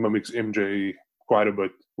mimics MJ quite a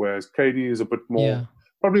bit, whereas KD is a bit more,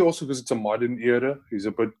 probably also because it's a modern era, he's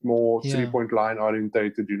a bit more 3-point line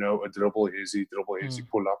orientated, a dribble easy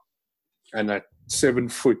pull up, and at 7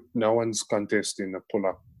 foot, no one's contesting a pull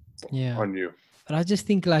up on you. But I just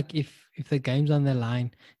think like if the game's on the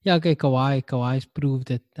line, Kawhi's proved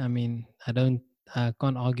it. I mean, I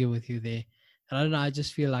can't argue with you there. I don't know. I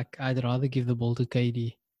just feel like I'd rather give the ball to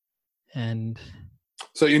KD, and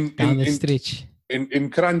so down the stretch in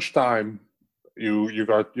crunch time, you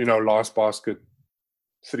got last basket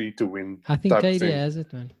 3 to win. I think KD has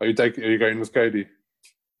it, man. Are you going with KD?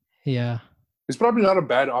 Yeah, it's probably not a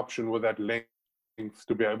bad option with that length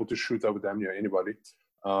to be able to shoot over damn near anybody.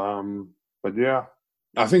 But yeah,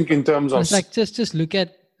 I think in terms of it's like just look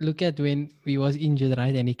at when he was injured,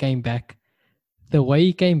 right, and he came back. The way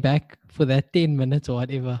he came back for that 10 minutes or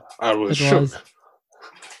whatever, I was shook.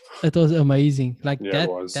 It was amazing. Like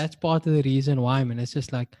that's part of the reason why, man. It's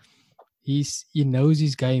just like he knows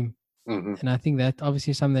his game, and I think that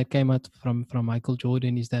obviously something that came out from Michael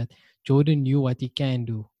Jordan is that Jordan knew what he can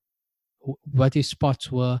do, what his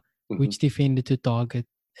spots were, which defender to target,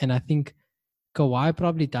 and I think Kawhi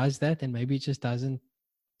probably does that, and maybe he just doesn't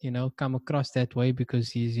come across that way because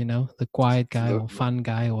he's the quiet guy or fun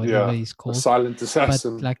guy or whatever he's called, the silent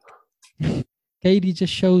assassin. But like KD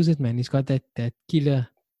just shows it, man. He's got that killer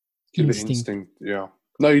instinct. Yeah,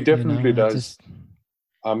 no, he definitely does.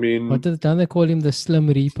 I mean, don't they call him the Slim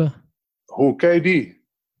Reaper? Who, KD?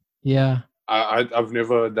 Yeah, I've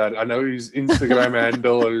never heard that. I know his Instagram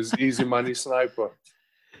handle is Easy Money Sniper.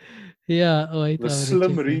 Yeah, the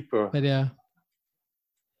Slim Reaper. But yeah,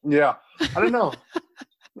 I don't know.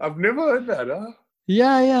 I've never heard that, huh?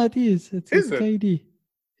 Yeah, it is. It's KD.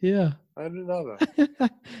 Yeah. I didn't know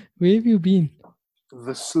that. Where have you been?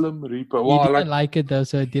 The Slim Reaper. Well, I didn't like it though,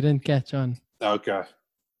 so it didn't catch on. Okay.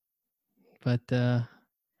 But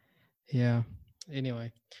yeah.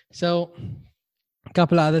 Anyway, so a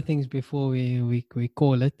couple of other things before we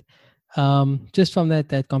call it. Just from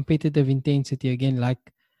that competitive intensity again,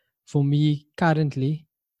 like for me currently,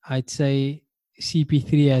 I'd say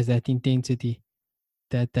CP3 has that intensity,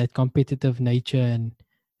 that competitive nature, and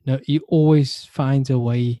he always finds a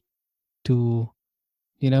way to,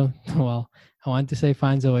 well, I want to say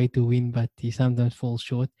finds a way to win, but he sometimes falls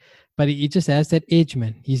short. But he just has that edge,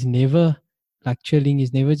 man. He's never like chilling.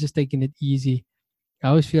 He's never just taking it easy. I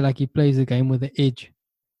always feel like he plays the game with the edge.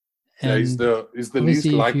 And he's the least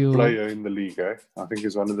liked player in the league, eh? I think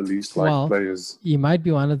he's one of the least liked players. He might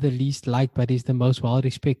be one of the least liked, but he's the most well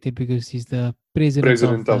respected because he's the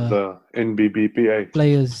president of the NBBPA.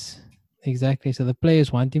 Players, exactly. So the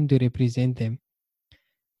players want him to represent them.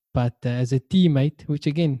 But as a teammate, which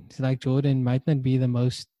again, it's like Jordan might not be the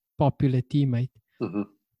most popular teammate.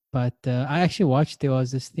 But I actually watched, there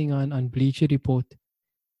was this thing on Bleacher Report.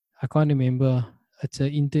 I can't remember. It's an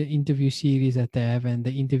interview series that they have, and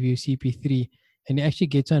they interview CP3. And he actually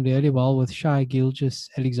gets on really well with Shai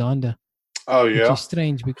Gilgeous-Alexander. Oh which yeah, is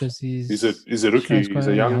strange because he's a shows rookie. quite He's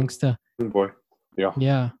a a young youngster. boy. Yeah,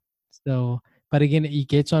 Yeah. So, but again, he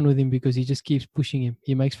gets on with him because he just keeps pushing him.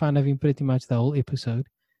 He makes fun of him pretty much the whole episode.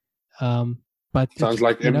 But it's, sounds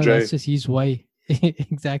like that's MJ. just his way.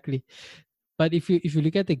 Exactly. But if you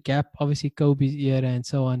look at the gap, obviously Kobe's era and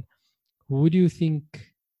so on, who do you think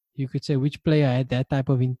you could say which player had that type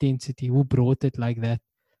of intensity? Who brought it like that?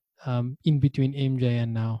 In between MJ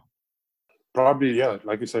and now. Probably, yeah,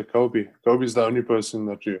 like you said, Kobe. Kobe's the only person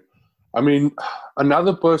that you. I mean,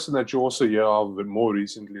 another person that you also hear of more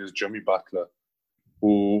recently is Jimmy Butler,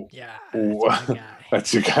 who, Yeah, who that's my guy.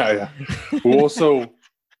 that's your guy, yeah, who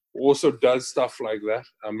also does stuff like that.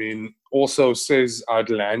 I mean, also says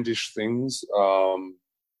outlandish things.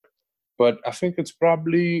 But I think it's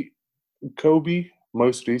probably Kobe,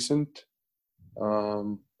 most recent.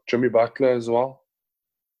 Jimmy Butler as well.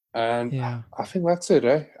 And Yeah. I think that's it,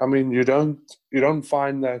 eh? I mean, you don't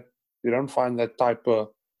find that type of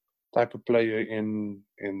player in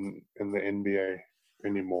the NBA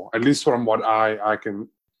anymore. At least from what I can,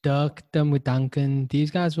 Dirk, Tim with Duncan,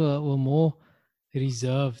 these guys were more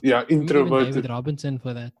reserved. yeah, I mean, even David introverted Robinson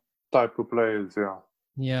for that. type of players, yeah.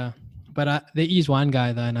 Yeah. But there is one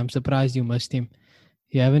guy though, and I'm surprised you missed him.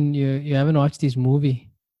 You haven't watched his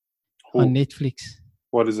movie on Who? Netflix.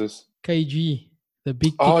 What is this? KG, the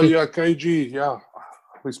big Oh ticket. yeah, KG. Yeah,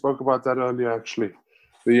 we spoke about that earlier actually.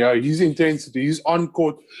 Yeah, his intensity, he's on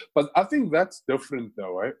court, but I think that's different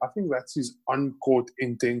though. Eh? I think that's his on court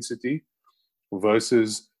intensity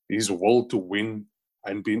versus his will to win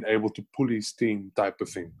and being able to pull his team type of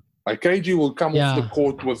thing. Like KG will come off the Yeah.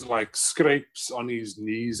 court with like scrapes on his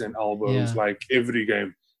knees and elbows, Yeah. like every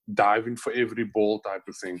game, diving for every ball type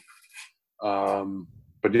of thing.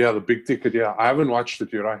 But yeah, the big ticket. Yeah, I haven't watched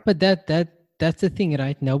it. You're right. But that's the thing,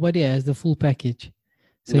 right? Nobody has the full package.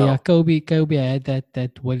 So yeah, No. Kobe had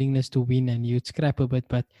that willingness to win and you'd scrap a bit,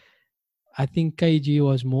 but I think KG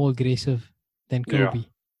was more aggressive than Yeah, Kobe.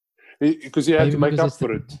 because he had Maybe to make because up it's the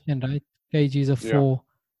for it. position, right? KG is a Yeah,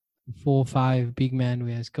 4'5" big man,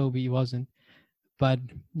 whereas Kobe wasn't. But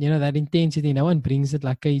that intensity, no one brings it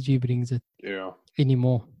like KG brings it yeah.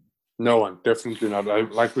 anymore. No one, definitely not.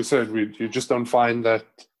 Like we said, you just don't find that.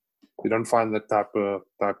 You don't find that type of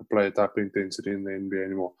play, type of intensity in the NBA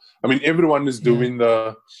anymore. I mean, everyone is Yeah. doing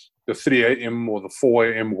the 3 a.m. or the 4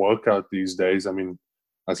 a.m. workout these days. I mean,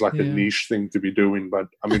 that's like a Yeah. niche thing to be doing. But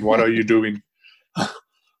I mean, what are you doing?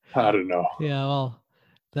 I don't know. Yeah, well,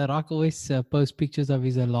 The Rock always posts pictures of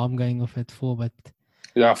his alarm going off at 4, but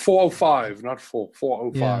Yeah, 4:05, not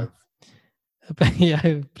 4:05.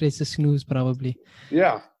 yeah, press a snooze probably.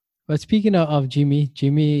 Yeah. But speaking of Jimmy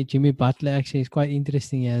Butler actually is quite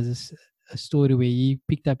interesting. He has a story where he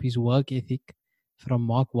picked up his work ethic from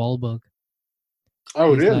Mark Wahlberg.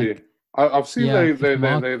 Oh, He's really? like, I've seen yeah,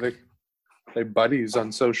 they buddies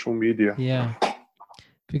on social media. yeah,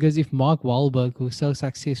 because if Mark Wahlberg, who's so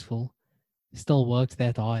successful, still works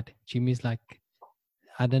that hard, Jimmy's like,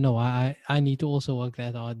 I don't know, I need to also work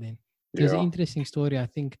that hard then. It was an Yeah. interesting story. I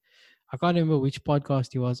think I can't remember which podcast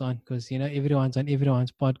he was on because everyone's on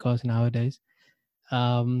everyone's podcast nowadays.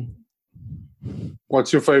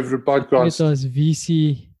 What's your favorite I think it podcast? was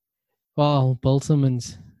VC. Well, Bill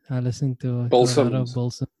Simmons. I listened to Bill a lot of Simmons.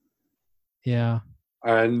 Bill Simmons. Yeah.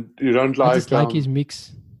 And you don't I like just like his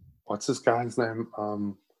mix. what's this guy's name?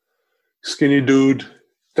 Skinny dude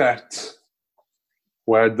that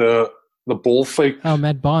where the ball fake. Oh,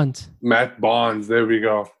 Matt Barnes. Matt Barnes. There we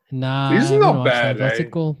go. Nah, I He's haven't not watched bad, that. What's eh?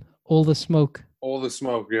 it called? All the Smoke. All the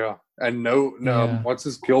smoke, yeah. And no, Yeah. what's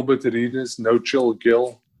his Gilbert Arenas? No Chill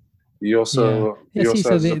Gil. He also See,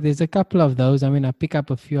 so has there's a couple of those. I mean, I pick up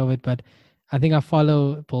a few of it, but I think I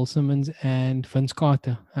follow Paul Simmons and Vince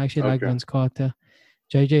Carter. I actually like okay. Vince Carter.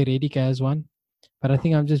 JJ Redick has one, but I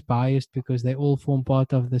think I'm just biased because they all form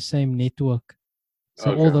part of the same network.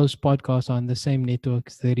 So all Okay. those podcasts are on the same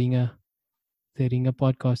networks, the Ringer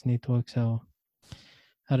podcast network. So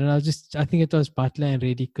I don't know. I think it was Butler and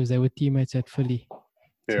Redick because they were teammates at Philly.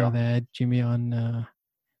 Yeah. So they had Jimmy on.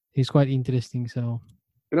 He's quite interesting. So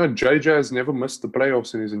JJ has never missed the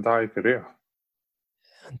playoffs in his entire career.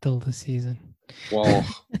 until the season. Well,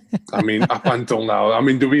 I mean, up until now. I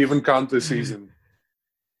mean, do we even count the season?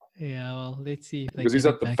 Yeah, well, let's see if they Because he's get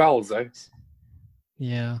at it the back. Pels, eh?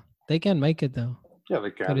 Yeah, they can make it though. Yeah,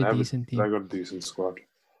 they can. Got a They decent team. got a decent squad.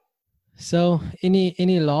 So,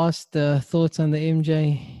 any last thoughts on the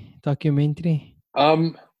MJ documentary?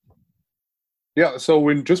 Yeah, so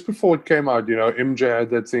when just before it came out, MJ had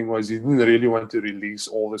that thing was he didn't really want to release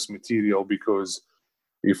all this material because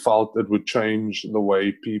he felt it would change the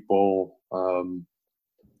way people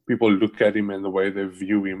look at him and the way they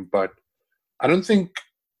view him. But I don't think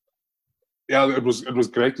yeah, it was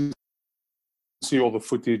great to see all the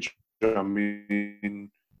footage. I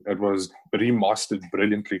mean, it was remastered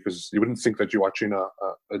brilliantly because you wouldn't think that you're watching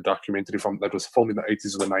a documentary that was filmed in the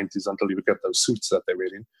 80s or the 90s until you look at those suits that they were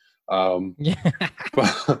in. Yeah.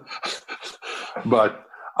 but, but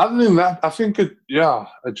other than that, I think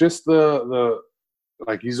just the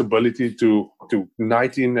like his ability to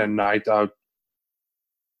night in and night out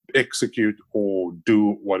execute or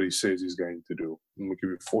do what he says he's going to do. I'm gonna give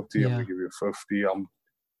you 40. I'm gonna give you 50.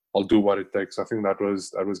 I'll do what it takes. I think that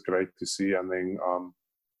was great to see. And then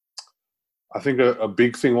I think a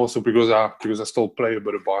big thing also because I still play a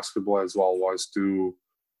bit of basketball as well was to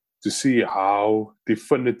see how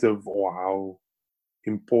definitive or how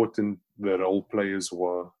important the role players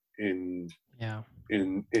were in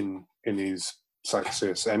his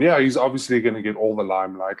success. And yeah, he's obviously going to get all the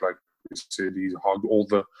limelight. Like you said, he hogged all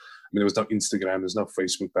the. I mean, there was no Instagram, there's no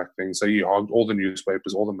Facebook back then, so he hogged all the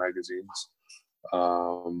newspapers, all the magazines.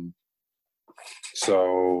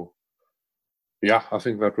 So yeah, I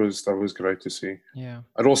think that was great to see. Yeah.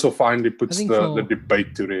 It also finally puts the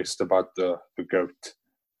debate to rest about the GOAT.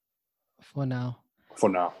 For now.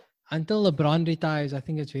 Until LeBron retires, I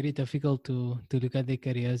think it's very difficult to look at their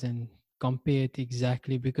careers and compare it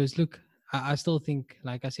exactly because look, I still think,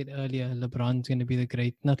 like I said earlier, LeBron's going to be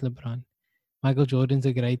Michael Jordan's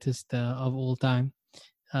the greatest of all time,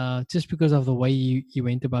 just because of the way he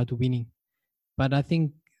went about winning. But I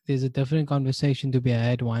think there's a different conversation to be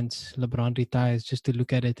had once LeBron retires, just to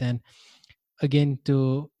look at it. And again,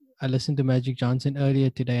 I listened to Magic Johnson earlier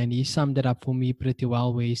today, and he summed it up for me pretty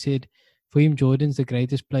well, where he said, for him, Jordan's the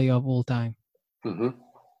greatest player of all time. Mm-hmm.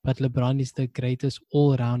 But LeBron is the greatest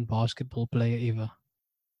all-round basketball player ever.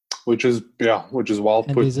 Which is well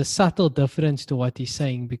put. And there's a subtle difference to what he's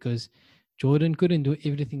saying because Jordan couldn't do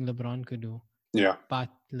everything LeBron could do. Yeah. But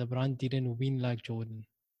LeBron didn't win like Jordan.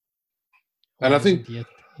 And I think,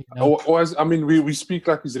 I mean, we speak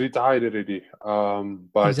like he's retired already.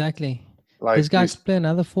 But exactly. Like this guy could play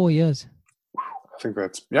another 4 years. I think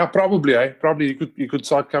that's probably. Probably he could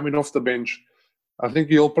start coming off the bench. I think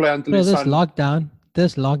he'll play until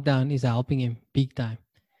this lockdown is helping him big time.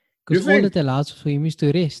 Because all it allows for him is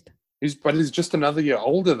to rest. But he's just another year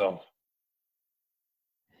older though.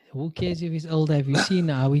 Who cares if he's older? Have you seen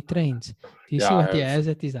how he trains? Do you see what he has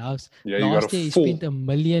at his house? Last year he spent $1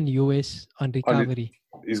 million US on recovery.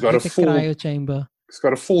 He's got a full cryo chamber. He's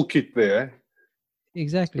got a full kit there.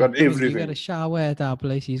 Exactly. Got everything. You got a shower at our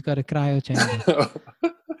place. He's got a cryo chamber.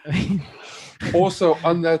 Also,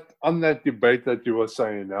 on that debate that you were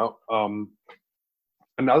saying now,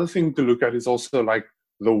 another thing to look at is also like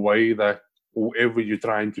the way that whoever you're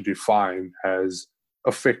trying to define has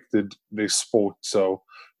affected this sport. So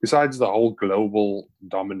besides the whole global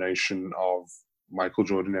domination of Michael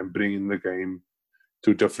Jordan and bringing the game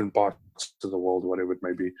to different parts of the world, whatever it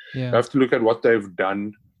may be, you have to look at what they've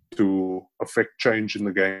done to affect change in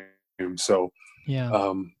the game. So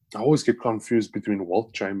I always get confused between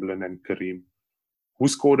Wilt Chamberlain and Kareem. Who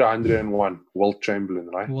scored 101? Wilt Chamberlain,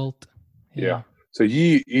 right? Wilt. Yeah. So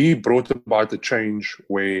he brought about a change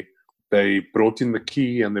where they brought in the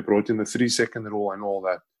key and they brought in the 3-second rule and all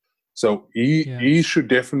that. So he should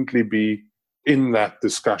definitely be in that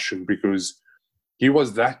discussion because he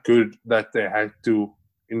was that good that they had to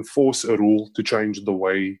enforce a rule to change the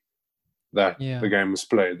way that the game was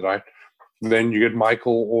played, right? Then you get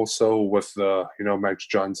Michael also with Max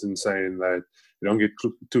Johnson saying that you don't get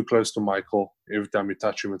too close to Michael. Every time you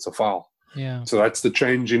touch him, it's a foul. Yeah. So that's the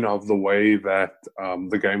changing of the way that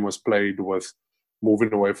the game was played, with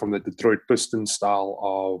moving away from the Detroit Pistons style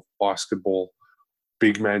of basketball,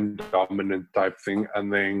 big man dominant type thing.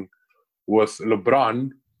 And then with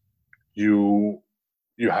LeBron, you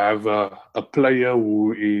have a player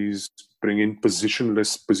who is bringing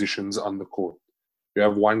positionless positions on the court. You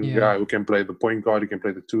have one guy who can play the point guard, he can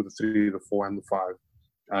play the 2, the 3, the 4, and the 5.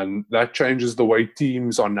 And that changes the way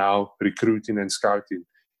teams are now recruiting and scouting.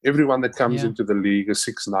 Everyone that comes into the league, a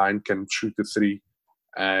 6'9", can shoot a 3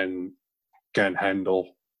 and can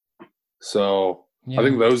handle. So I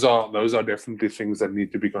think those are definitely things that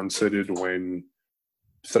need to be considered when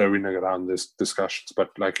throwing around this discussions.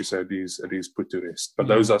 But like you said, it is put to rest. But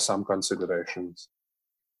those are some considerations.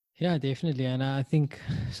 Yeah, definitely. And I think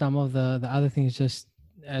some of the other things, just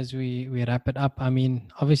as we wrap it up, I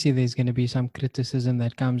mean, obviously there's going to be some criticism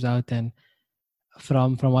that comes out. And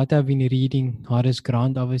from what I've been reading, Horace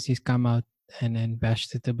Grant obviously has come out and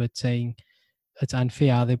bashed it a bit, saying it's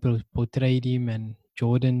unfair how they portrayed him, and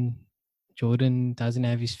Jordan doesn't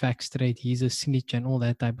have his facts straight. He's a snitch and all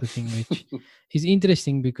that type of thing, which is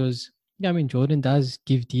interesting because, Jordan does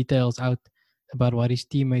give details out about what his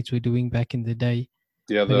teammates were doing back in the day.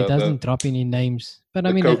 Yeah, but he the doesn't drop any names. But I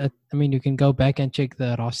the mean, coke, I mean, you can go back and check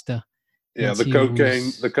the roster yeah, and see the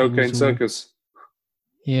who's cocaine who. circus.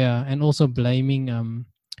 Yeah, and also blaming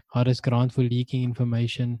Horace Grant for leaking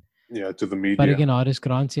information. Yeah, to the But media. again, Horace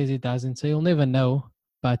Grant says it doesn't, so you'll never know.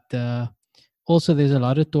 But also, there's a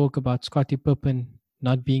lot of talk about Scottie Pippen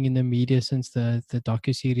not being in the media since the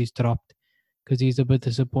docuseries dropped, because he's a bit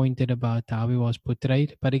disappointed about how he was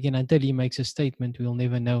portrayed. But again, until he makes a statement, we'll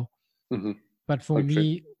never know. Hmm. But for Okay.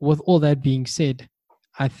 me, with all that being said,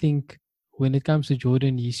 I think when it comes to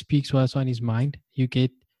Jordan, he speaks what's on his mind. You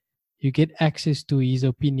get access to his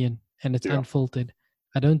opinion, and it's Yeah, unfiltered.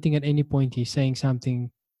 I don't think at any point he's saying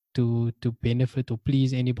something to benefit or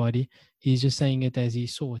please anybody. He's just saying it as he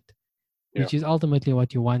saw it, yeah. which is ultimately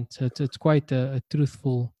what you want. So it's quite a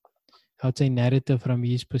truthful, I would say, narrative from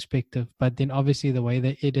his perspective. But then obviously the way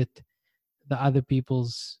they edit the other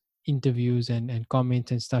people's interviews and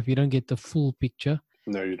comments and stuff, you don't get the full picture.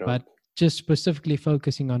 No, you don't. But just specifically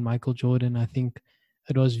focusing on Michael Jordan, I think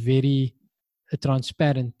it was very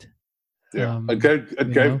transparent. Yeah, it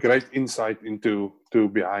You gave know, great insight into to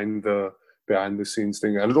behind the scenes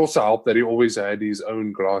thing, and it also helped that he always had his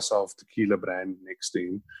own glass of tequila brand next to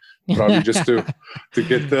him, probably just to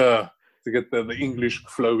get the English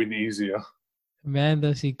flowing easier. man,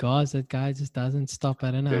 those cigars, that guy just doesn't stop.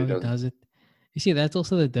 I don't know Yeah, he how he doesn't. does it. You see, that's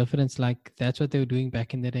also the difference. Like, that's what they were doing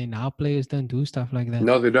back in the day. Now players don't do stuff like that.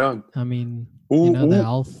 No, they don't. I mean, Who the who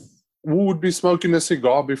health. who would be smoking a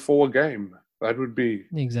cigar before a game? That would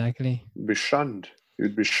Exactly. be shunned.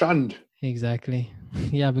 You'd be shunned. Exactly.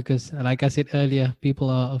 Yeah, because like I said earlier, people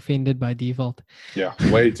are offended by default. Yeah,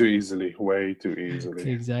 way too easily. Way too easily.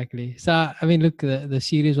 Exactly. So, I mean, look, the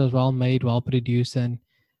series was well made, well produced, and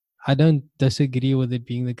I don't disagree with it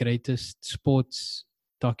being the greatest sports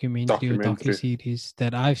documentary or Documentary. docu-series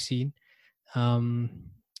that I've seen. Um,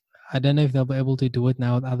 I don't know if they'll be able to do it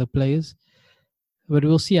now with other players, but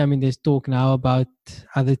we'll see. I mean, there's talk now about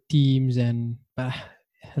other teams, and I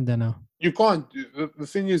don't know. You can't. The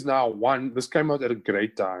thing is now, one, this came out at a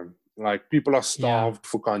great time. Like people are Yeah, starved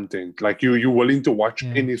for content. Like you're willing to watch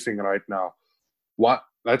yeah, anything right now. What?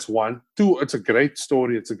 That's one. Two, it's a great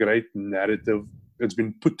story. It's a great narrative. It's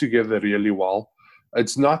been put together really well.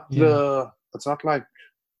 It's not yeah, like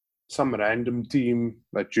some random team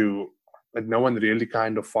that no one really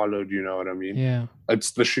kind of followed. You know what I mean? yeah,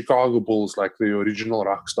 It's the Chicago Bulls, like the original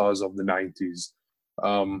rock stars of the '90s.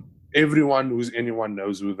 Everyone who's anyone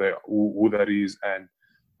knows who that is, and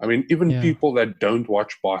I mean, even yeah, people that don't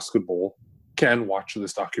watch basketball can watch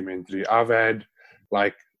this documentary. I've had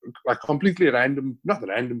like completely random, not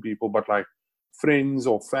random people, but like friends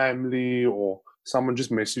or family or someone just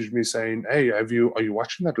messaged me saying, "Hey, are you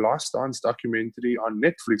watching that Last Dance documentary on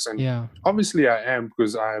Netflix?" And yeah. obviously, I am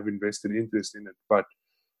because I have invested interest in it, but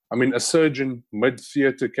I mean, a surgeon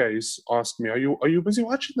mid-theater case asked me, "Are you busy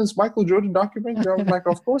watching this Michael Jordan documentary?" I was like,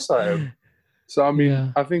 "Of course I am." So I mean,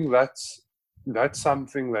 Yeah, I think that's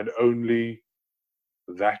something that only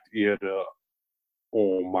that era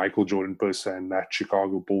or Michael Jordan per se and that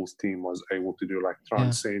Chicago Bulls team was able to do, like yeah,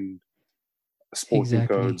 transcend sporting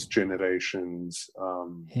exactly. codes, generations,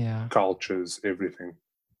 Yeah. cultures, everything.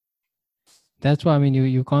 That's why I mean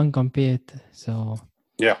you can't compare it. So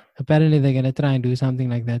Yeah, apparently they're gonna try and do something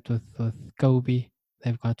like that with Kobe.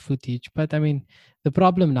 They've got footage. But I mean the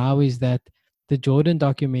problem now is that the Jordan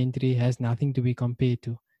documentary has nothing to be compared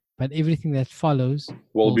to. But everything that follows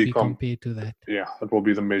will will be become compared to that. yeah, it will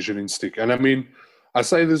be the measuring stick. And I mean, I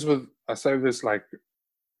say this like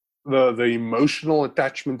the emotional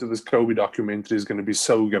attachment to this Kobe documentary is going to be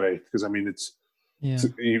so great because I mean Yeah.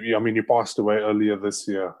 I mean he passed away earlier this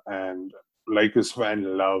year and Lakers fans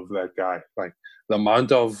love that guy. Like the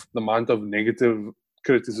amount of negative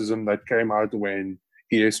criticism that came out when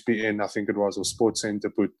ESPN, I think it was, or Sports Center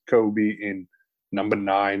put Kobe in number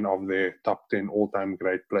 9 of their top 10 all-time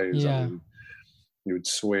great players. I Yeah. mean, you would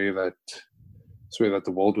swear that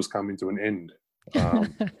the world was coming to an end.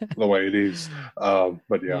 The way it is.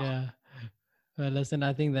 But yeah, Yeah. Well, listen,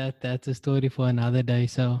 I think that's a story for another day.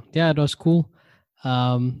 So yeah, it was cool.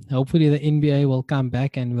 Hopefully the NBA will come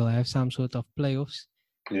back and we'll have some sort of playoffs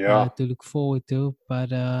yeah. to look forward to.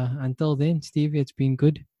 But until then, Steve, it's been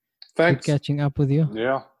good. Good Thanks. catching up with you.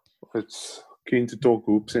 Yeah, it's keen to talk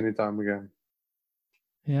hoops anytime again.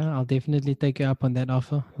 Yeah, I'll definitely take you up on that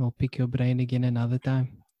offer. We'll pick your brain again another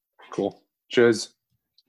time. Cool. Cheers.